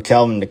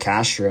 Raquel De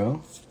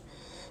Castro,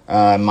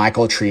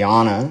 Michael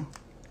Triana,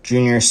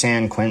 Junior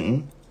San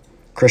Quintin,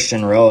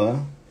 Christian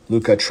Roa,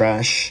 Luca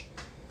Tresh,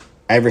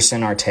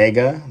 Everson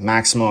Arteaga,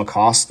 Maximo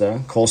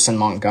Acosta, Colson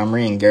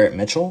Montgomery, and Garrett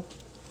Mitchell.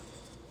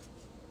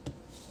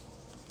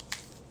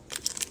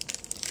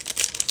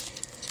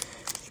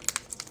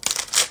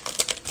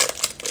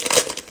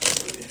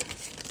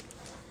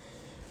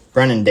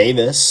 Brennan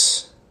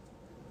Davis,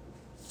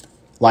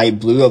 light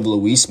blue of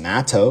Luis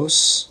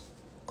Matos.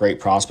 Great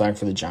prospect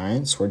for the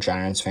Giants. We're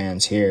Giants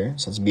fans here,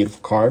 so it's a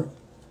beautiful card.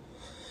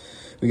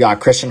 We got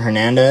Christian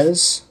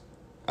Hernandez,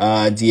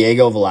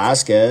 Diego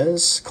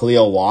Velasquez,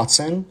 Khalil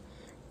Watson,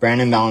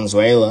 Brandon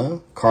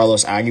Valenzuela,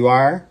 Carlos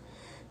Aguilar,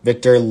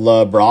 Victor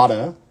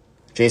Labrada,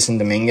 Jason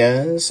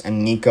Dominguez,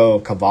 and Nico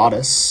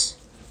Cavadas.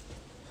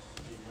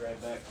 Be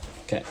right back.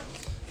 Okay.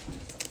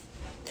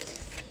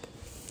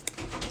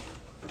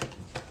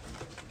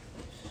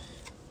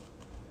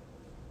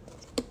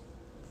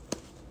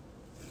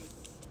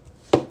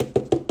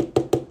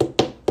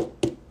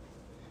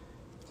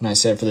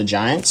 Nice hit for the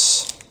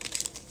Giants.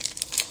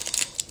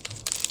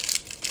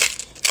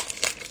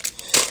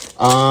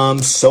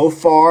 So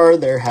far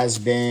there has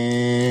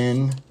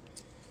been,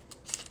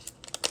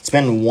 it's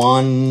been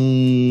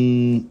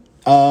one,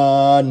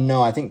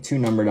 no, I think 2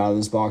 numbered out of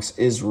this box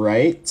is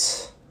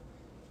right.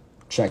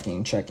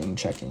 Checking.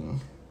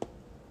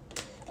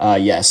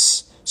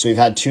 Yes. So we've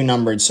had 2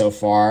 numbered so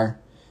far,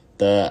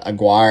 the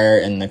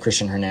Aguirre and the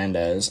Christian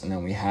Hernandez, and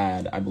then we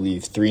had, I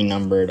believe, 3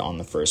 numbered on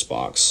the first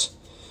box.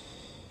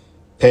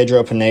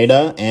 Pedro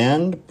Pineda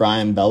and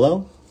Brian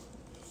Bello,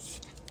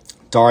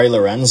 Dari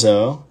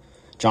Lorenzo,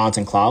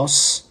 Jonathan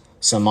Klaus,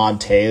 Samad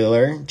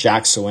Taylor,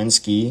 Jack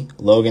Sawinski,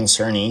 Logan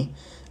Cerny,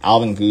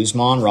 Alvin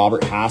Guzman,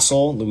 Robert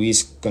Hassel,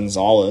 Luis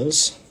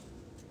Gonzalez.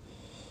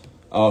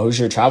 Oh, who's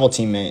your travel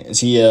teammate? Is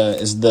he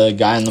is the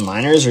guy in the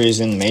minors or is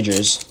he in the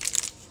majors?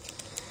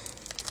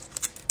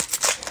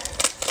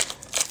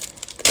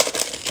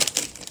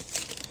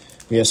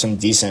 We have some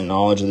decent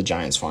knowledge of the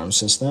Giants farm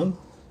system.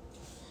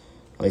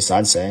 At least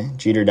I'd say.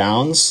 Jeter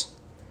Downs,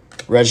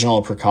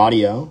 Reginald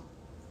Procadio,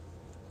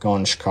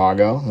 going to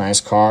Chicago. Nice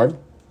card.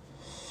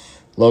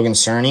 Logan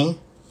Cerny,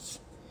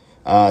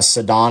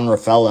 Cedon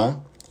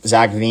Rafaela,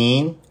 Zach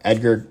Veen,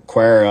 Edgar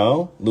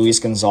Quero, Luis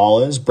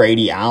Gonzalez,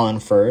 Brady Allen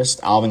first,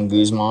 Alvin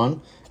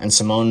Guzman, and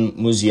Simone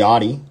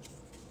Muzziotti.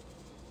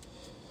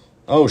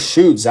 Oh,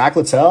 shoot. Zach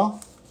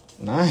Littell?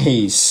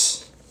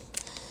 Nice.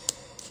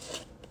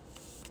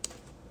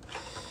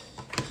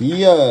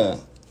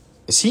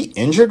 Is he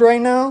injured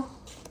right now?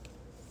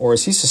 Or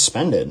is he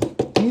suspended?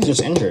 I think he's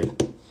just injured.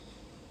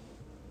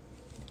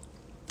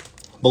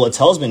 But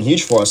Littell's been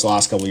huge for us the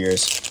last couple of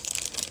years.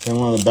 Been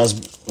one of the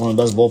best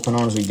bullpen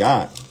arms we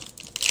got.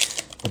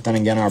 But then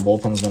again, our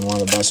bullpen's been one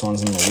of the best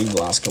ones in the league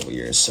the last couple of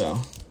years, so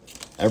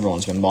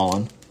everyone's been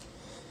balling.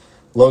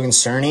 Logan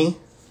Cerny,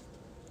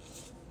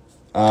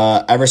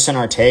 Everson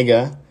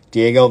Arteaga,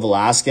 Diego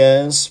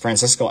Velasquez,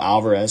 Francisco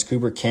Alvarez,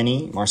 Cooper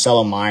Kinney,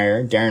 Marcelo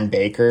Meyer, Darren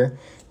Baker,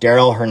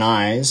 Daryl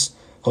Hernandez,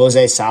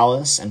 Jose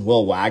Salas, and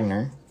Will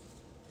Wagner.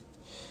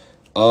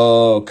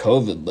 Oh,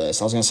 COVID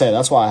list. I was going to say,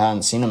 that's why I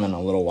hadn't seen him in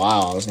a little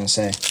while. I was going to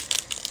say,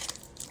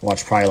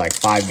 watched probably like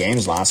 5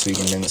 games last week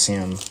and didn't see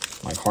him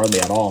like hardly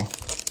at all.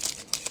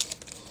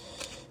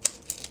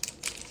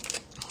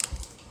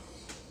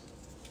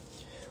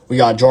 We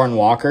got Jordan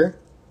Walker,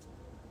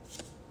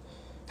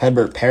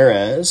 Hedbert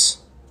Perez,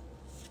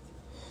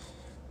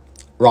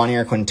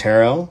 Ronier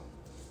Quintero,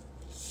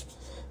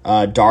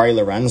 Dari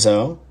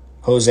Lorenzo,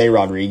 Jose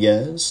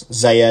Rodriguez,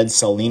 Zayed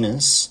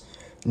Salinas,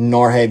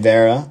 Norge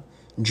Vera,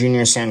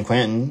 Junior San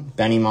Quintin,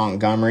 Benny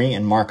Montgomery,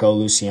 and Marco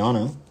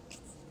Luciano.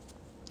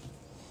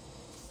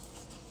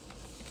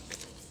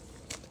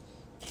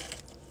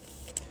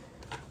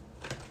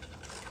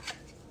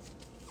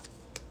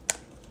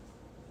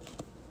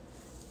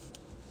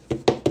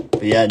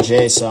 But yeah,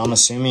 Jay, so I'm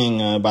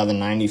assuming by the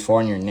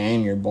 94 in your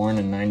name, you're born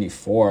in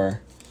 94.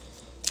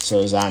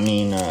 So does that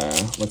mean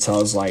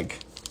Littell's like,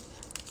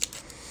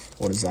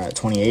 what is that,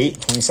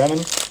 28, 27?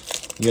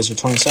 You guys are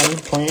 27,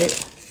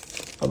 28?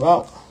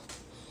 About?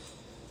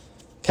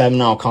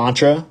 Kevin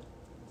Alcantara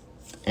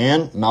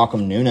and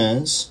Malcolm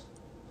Nunez.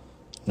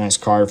 Nice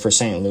card for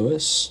St.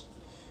 Louis.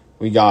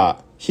 We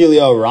got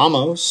Helio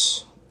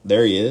Ramos.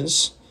 There he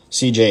is.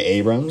 C.J.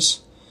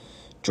 Abrams.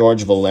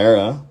 George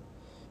Valera.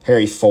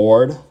 Harry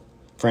Ford.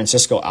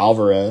 Francisco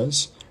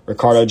Alvarez.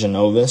 Ricardo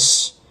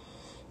Genovis.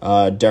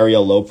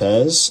 Dario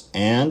Lopez.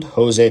 And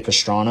Jose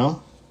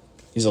Pastrana.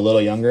 He's a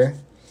little younger.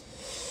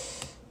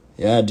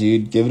 Yeah,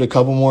 dude. Give it a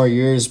couple more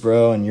years,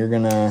 bro, and you're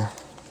gonna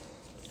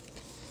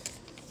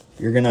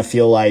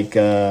feel like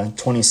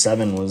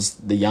 27 was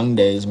the young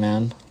days,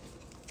 man.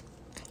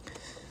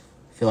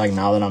 I feel like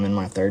now that I'm in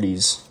my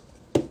 30s,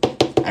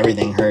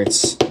 everything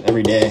hurts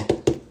every day.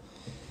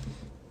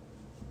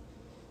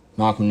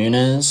 Malcolm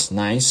Nunez,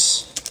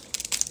 nice.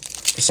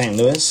 For St.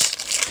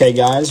 Louis. Okay,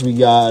 guys, we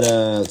got,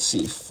 let's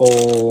see,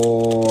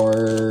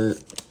 4,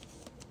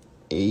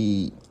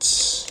 8.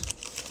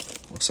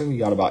 Looks like we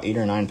got about 8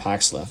 or 9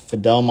 packs left.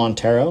 Fidel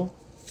Montero.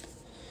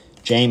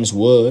 James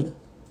Wood.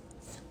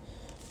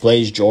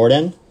 Blaze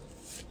Jordan.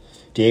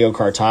 Diego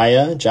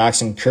Cartaya.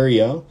 Jackson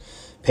Curio.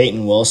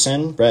 Peyton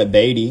Wilson. Brett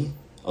Beatty.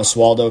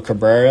 Oswaldo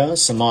Cabrera.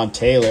 Samad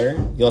Taylor.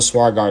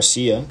 Yoswar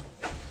Garcia.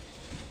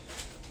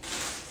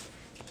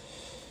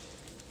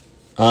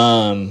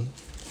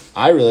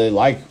 I really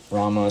like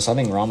Ramos. I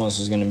think Ramos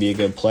is going to be a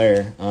good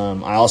player.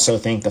 I also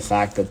think the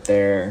fact that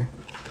they're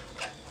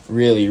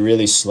really,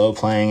 really slow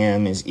playing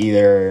him is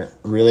either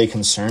really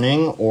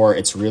concerning or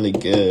it's really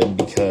good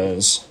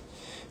because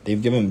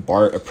they've given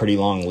Bart a pretty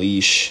long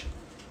leash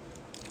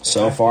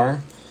so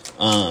far.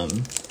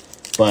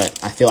 But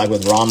I feel like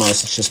with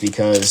Ramos, it's just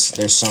because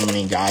there's so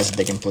many guys that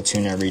they can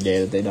platoon every day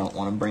that they don't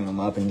want to bring them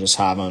up and just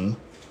have them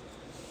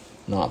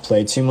not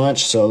play too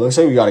much. So it looks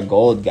like we got a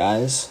gold,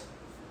 guys.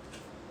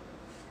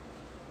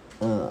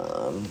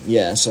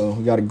 Yeah, so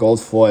we got a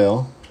gold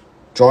foil.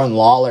 Jordan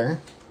Lawler.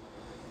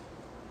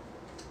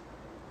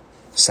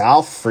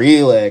 Sal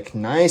Frelick.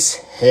 Nice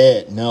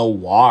hit.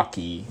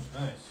 Milwaukee.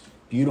 Nice.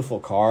 Beautiful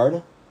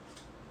Card.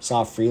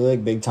 Sal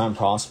Frelick, big-time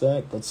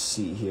prospect. Let's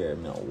see here.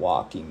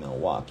 Milwaukee.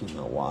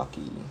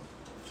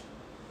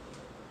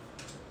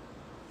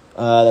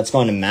 That's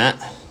going to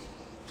Matt.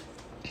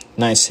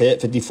 Nice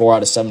hit. 54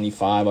 out of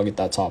 75. I'll get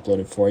that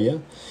top-loaded for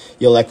you.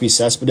 Yolequi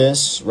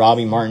Cespedes,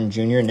 Robbie Martin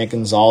Jr., Nick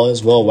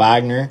Gonzalez, Will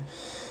Wagner,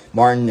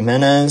 Martin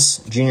Jimenez,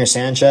 Junior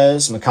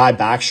Sanchez, Mekhi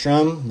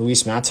Backstrom,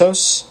 Luis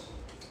Matos.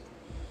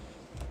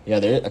 Yeah,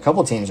 a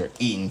couple teams are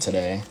eating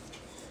today.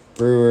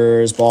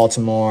 Brewers,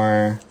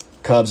 Baltimore,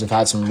 Cubs have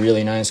had some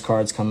really nice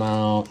cards come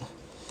out.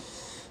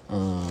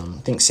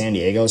 I think San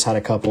Diego's had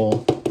a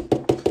couple.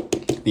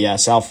 But yeah,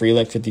 Sal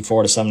Frelick,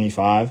 54 to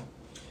 75.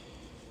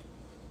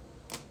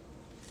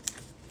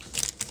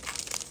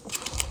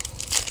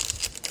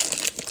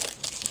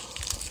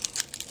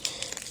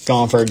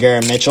 Going for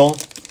Garrett Mitchell.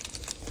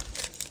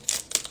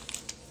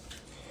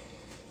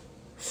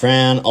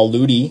 Fran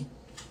Aludi.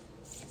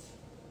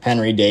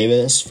 Henry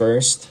Davis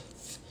first.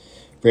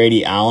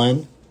 Brady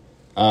Allen.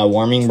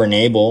 Warming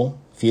Bernabel.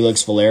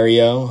 Felix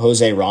Valerio.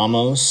 Jose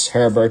Ramos.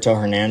 Heriberto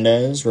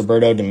Hernandez.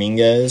 Roberto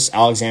Dominguez.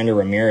 Alexander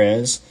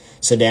Ramirez.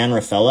 Sedan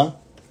Rafaela.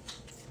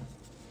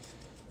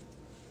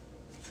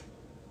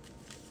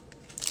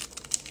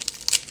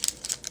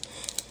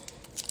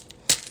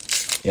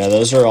 Yeah,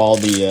 those are all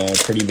the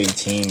pretty big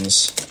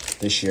teams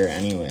this year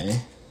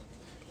anyway.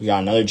 We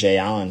got another Jay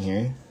Allen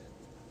here.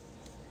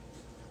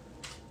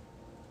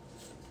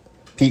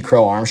 Pete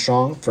Crow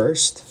Armstrong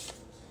first.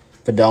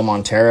 Fidel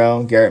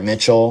Montero, Garrett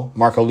Mitchell,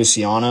 Marco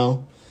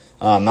Luciano,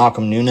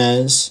 Malcolm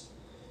Nunez,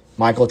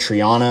 Michael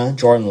Triana,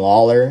 Jordan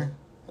Lawler,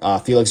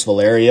 Felix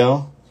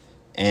Valerio,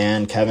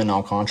 and Kevin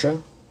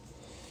Alcantara.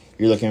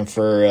 You're looking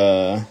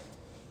for...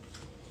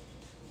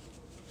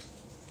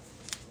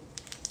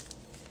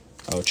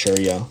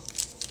 Churio.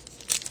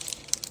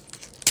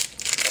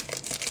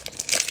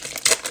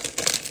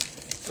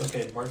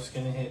 Okay, Mark's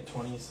going to hit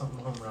 20-something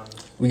home runs.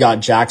 We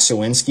got Jack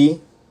Sawinski.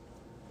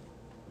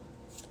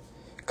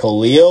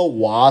 Khalil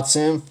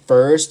Watson,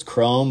 first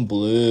chrome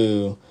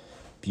blue.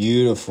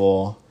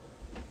 Beautiful.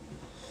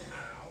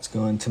 Let's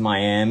go into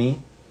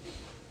Miami.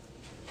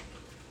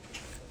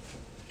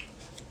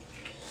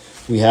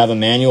 We have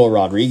Emmanuel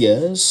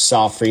Rodriguez,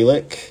 Sal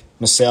Frelick,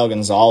 Misael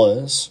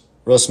Gonzalez,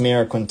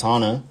 Rosmir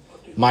Quintana,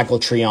 Michael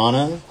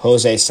Triana,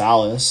 Jose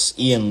Salas,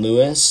 Ian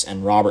Lewis,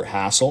 and Robert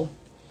Hassel.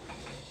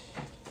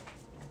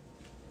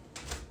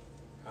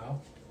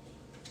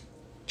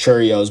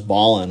 Churio's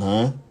ballin',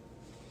 huh?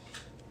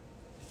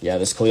 Yeah,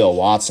 this Khalil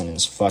Watson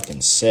is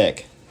fucking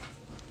sick.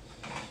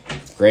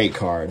 Great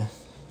card.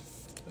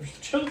 There's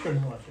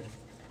children watching.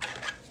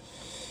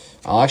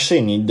 I'll actually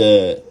need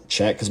to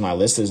check because my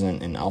list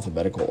isn't in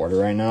alphabetical order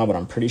right now, but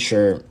I'm pretty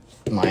sure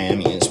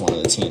Miami is one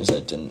of the teams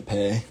that didn't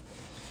pay.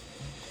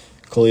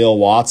 Khalil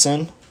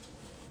Watson.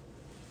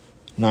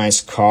 Nice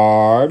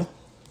card.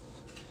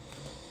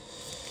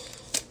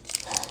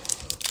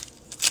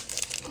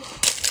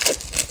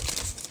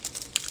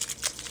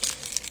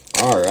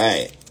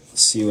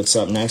 see what's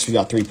up next. We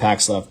got 3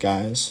 packs left,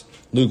 guys.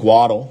 Luke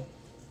Waddle.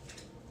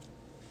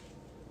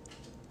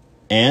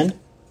 And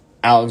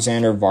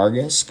Alexander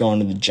Vargas going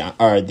to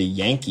the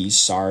Yankees,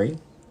 sorry.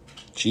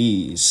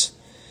 Jeez.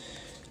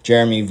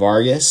 Jeremy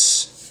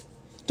Vargas,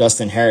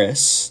 Dustin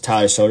Harris,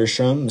 Tyler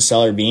Soderstrom,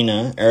 Marcell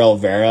Urbina, Errol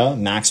Vera,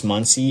 Max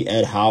Muncy,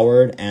 Ed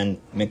Howard, and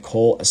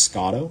Nicole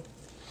Escato.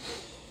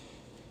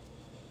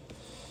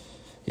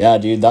 Yeah,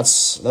 dude,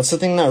 that's the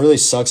thing that really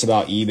sucks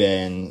about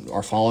eBay, and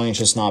our following is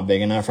just not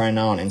big enough right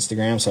now on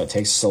Instagram, so it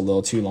takes us a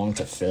little too long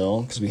to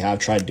fill because we have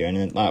tried doing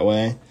it that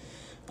way.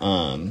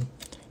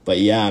 But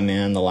yeah,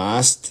 man, the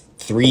last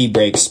 3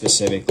 breaks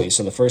specifically.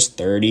 So the first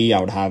 30, I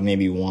would have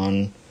maybe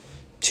 1,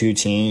 2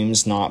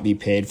 teams not be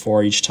paid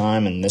for each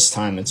time, and this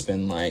time it's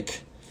been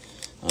like,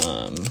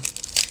 I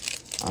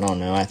don't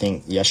know. I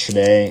think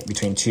yesterday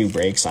between 2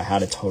 breaks, I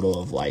had a total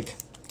of like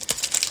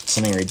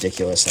something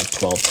ridiculous, like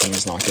 12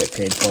 teams not get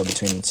paid for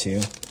between the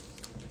 2.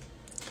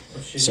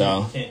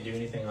 So you can't do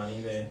anything on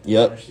eBay.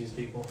 Yep. These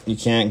people. You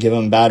can't give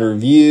them bad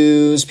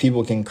reviews.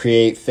 People can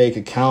create fake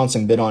accounts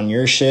and bid on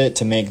your shit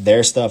to make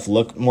their stuff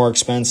look more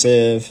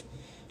expensive.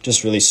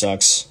 Just really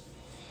sucks.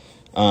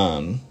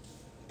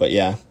 But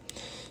yeah.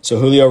 So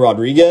Julio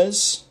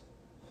Rodriguez,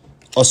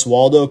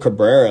 Oswaldo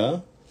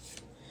Cabrera,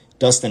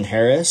 Dustin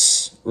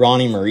Harris,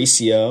 Ronnie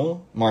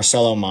Mauricio,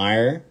 Marcelo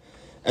Meyer,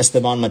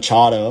 Esteban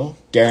Machado,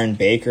 Darren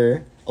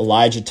Baker,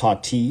 Elijah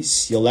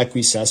Tatis,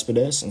 Yolequi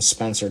Cespedes, and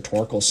Spencer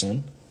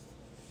Torkelson.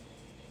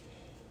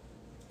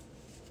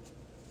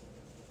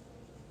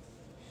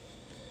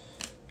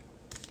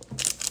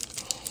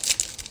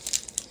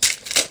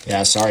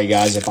 Yeah, sorry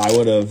guys. If I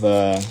would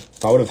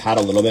have had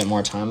a little bit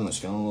more time and was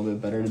feeling a little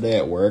bit better today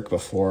at work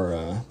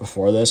before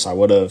this, I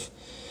would have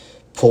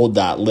pulled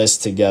that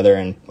list together,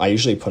 and I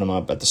usually put them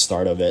up at the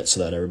start of it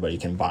so that everybody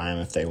can buy them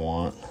if they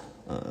want.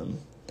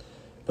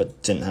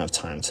 But didn't have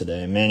time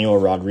today. Manuel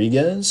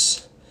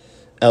Rodriguez,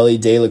 Ellie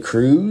De La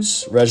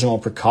Cruz,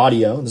 Reginald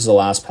Precadio. This is the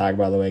last pack,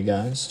 by the way,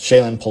 guys.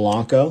 Shaylen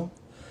Polanco,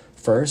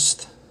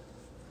 first.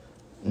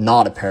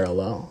 Not a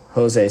parallel.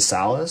 Jose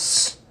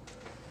Salas.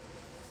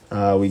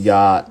 We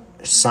got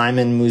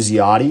Simon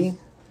Muzziotti,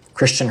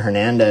 Christian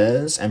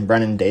Hernandez, and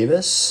Brennan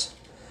Davis,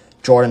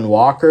 Jordan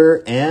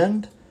Walker,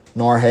 and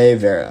Norge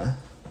Vera.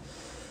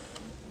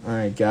 All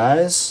right,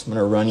 guys. I'm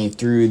going to run you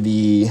through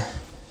the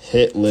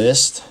hit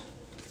list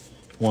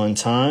one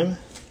time.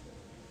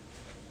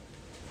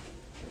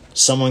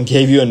 Someone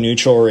gave you a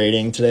neutral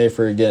rating today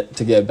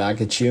to get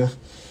back at you.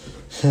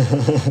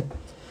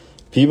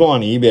 People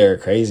on eBay are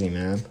crazy,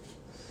 man.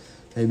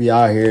 They be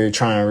out here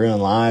trying to ruin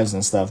lives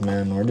and stuff,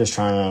 man. We're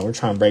trying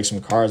to break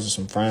some cards with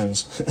some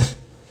friends.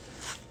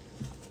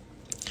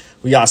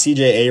 We got CJ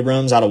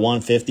Abrams out of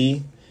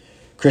 150.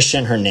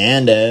 Christian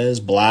Hernandez,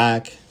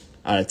 black,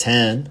 out of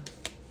 10.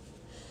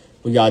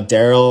 We got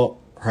Daryl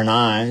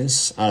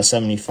Hernandez out of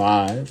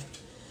 75.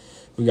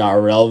 We got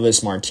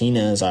Relvis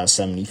Martinez out of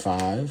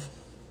 75.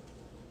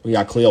 We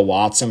got Cleo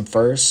Watson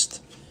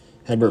first.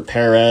 Hedbert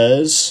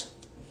Perez.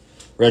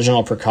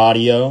 Reginald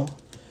Precadio.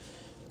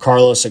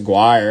 Carlos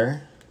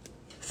Aguirre.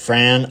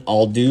 Fran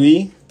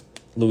Aldui.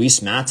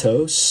 Luis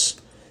Matos.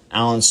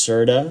 Alan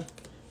Cerda.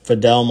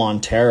 Fidel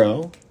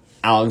Montero.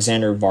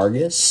 Alexander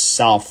Vargas.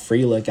 Sal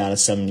Frelick out of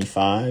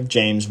 75.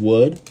 James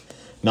Wood.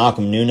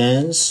 Malcolm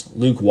Nunez.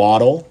 Luke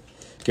Waddle.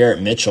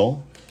 Garrett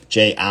Mitchell.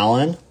 Jay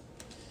Allen.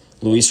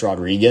 Luis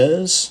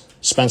Rodriguez,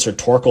 Spencer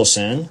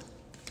Torkelson,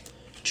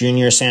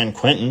 Junior San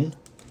Quentin,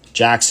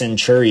 Jackson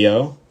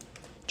Churio,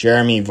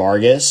 Jeremy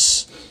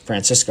Vargas,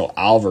 Francisco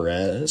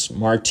Alvarez,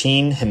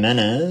 Martin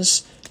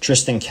Jimenez,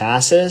 Tristan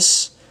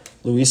Casas,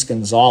 Luis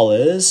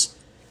Gonzalez,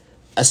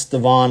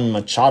 Esteban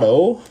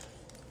Machado,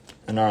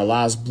 and our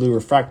last blue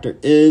refractor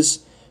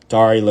is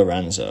Dari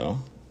Lorenzo.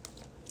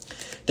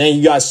 Thank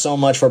you guys so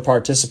much for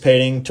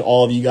participating. To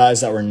all of you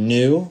guys that were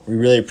new, we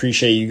really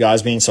appreciate you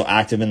guys being so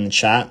active in the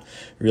chat.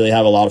 We really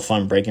have a lot of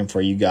fun breaking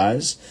for you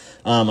guys.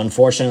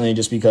 Unfortunately,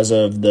 just because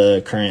of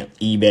the current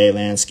eBay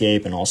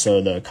landscape and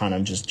also the kind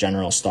of just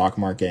general stock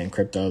market and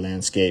crypto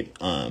landscape,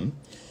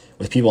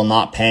 with people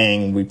not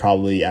paying, we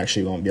probably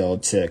actually won't be able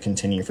to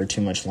continue for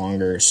too much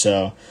longer.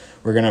 So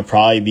we're going to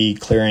probably be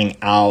clearing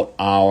out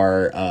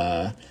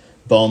our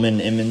Bowman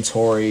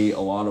inventory, a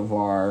lot of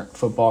our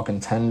football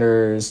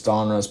contenders,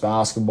 Donruss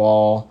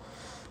basketball,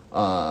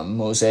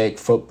 Mosaic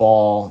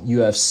football,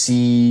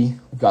 UFC.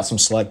 We've got some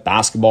select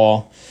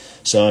basketball.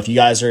 So if you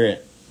guys are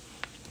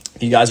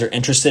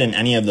interested in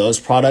any of those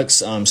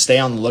products, stay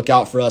on the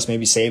lookout for us.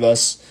 Maybe save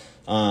us,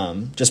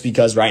 just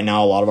because right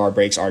now a lot of our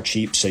breaks are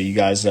cheap. So you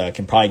guys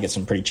can probably get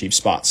some pretty cheap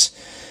spots.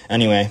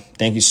 Anyway,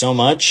 thank you so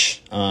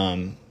much.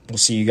 We'll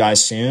see you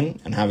guys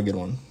soon, and have a good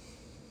one.